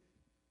ruling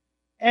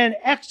and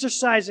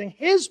exercising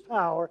His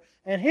power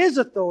and His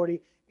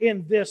authority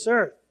in this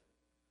earth.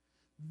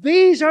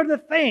 These are the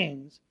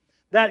things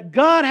that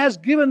God has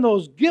given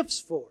those gifts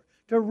for,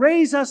 to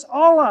raise us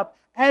all up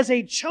as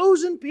a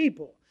chosen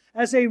people,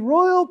 as a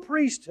royal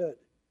priesthood,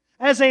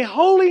 as a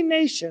holy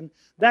nation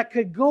that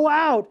could go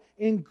out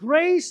in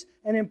grace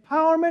and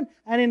empowerment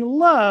and in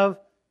love,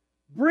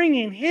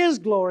 bringing His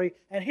glory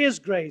and His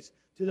grace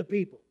to the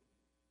people.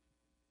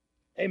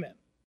 Amen.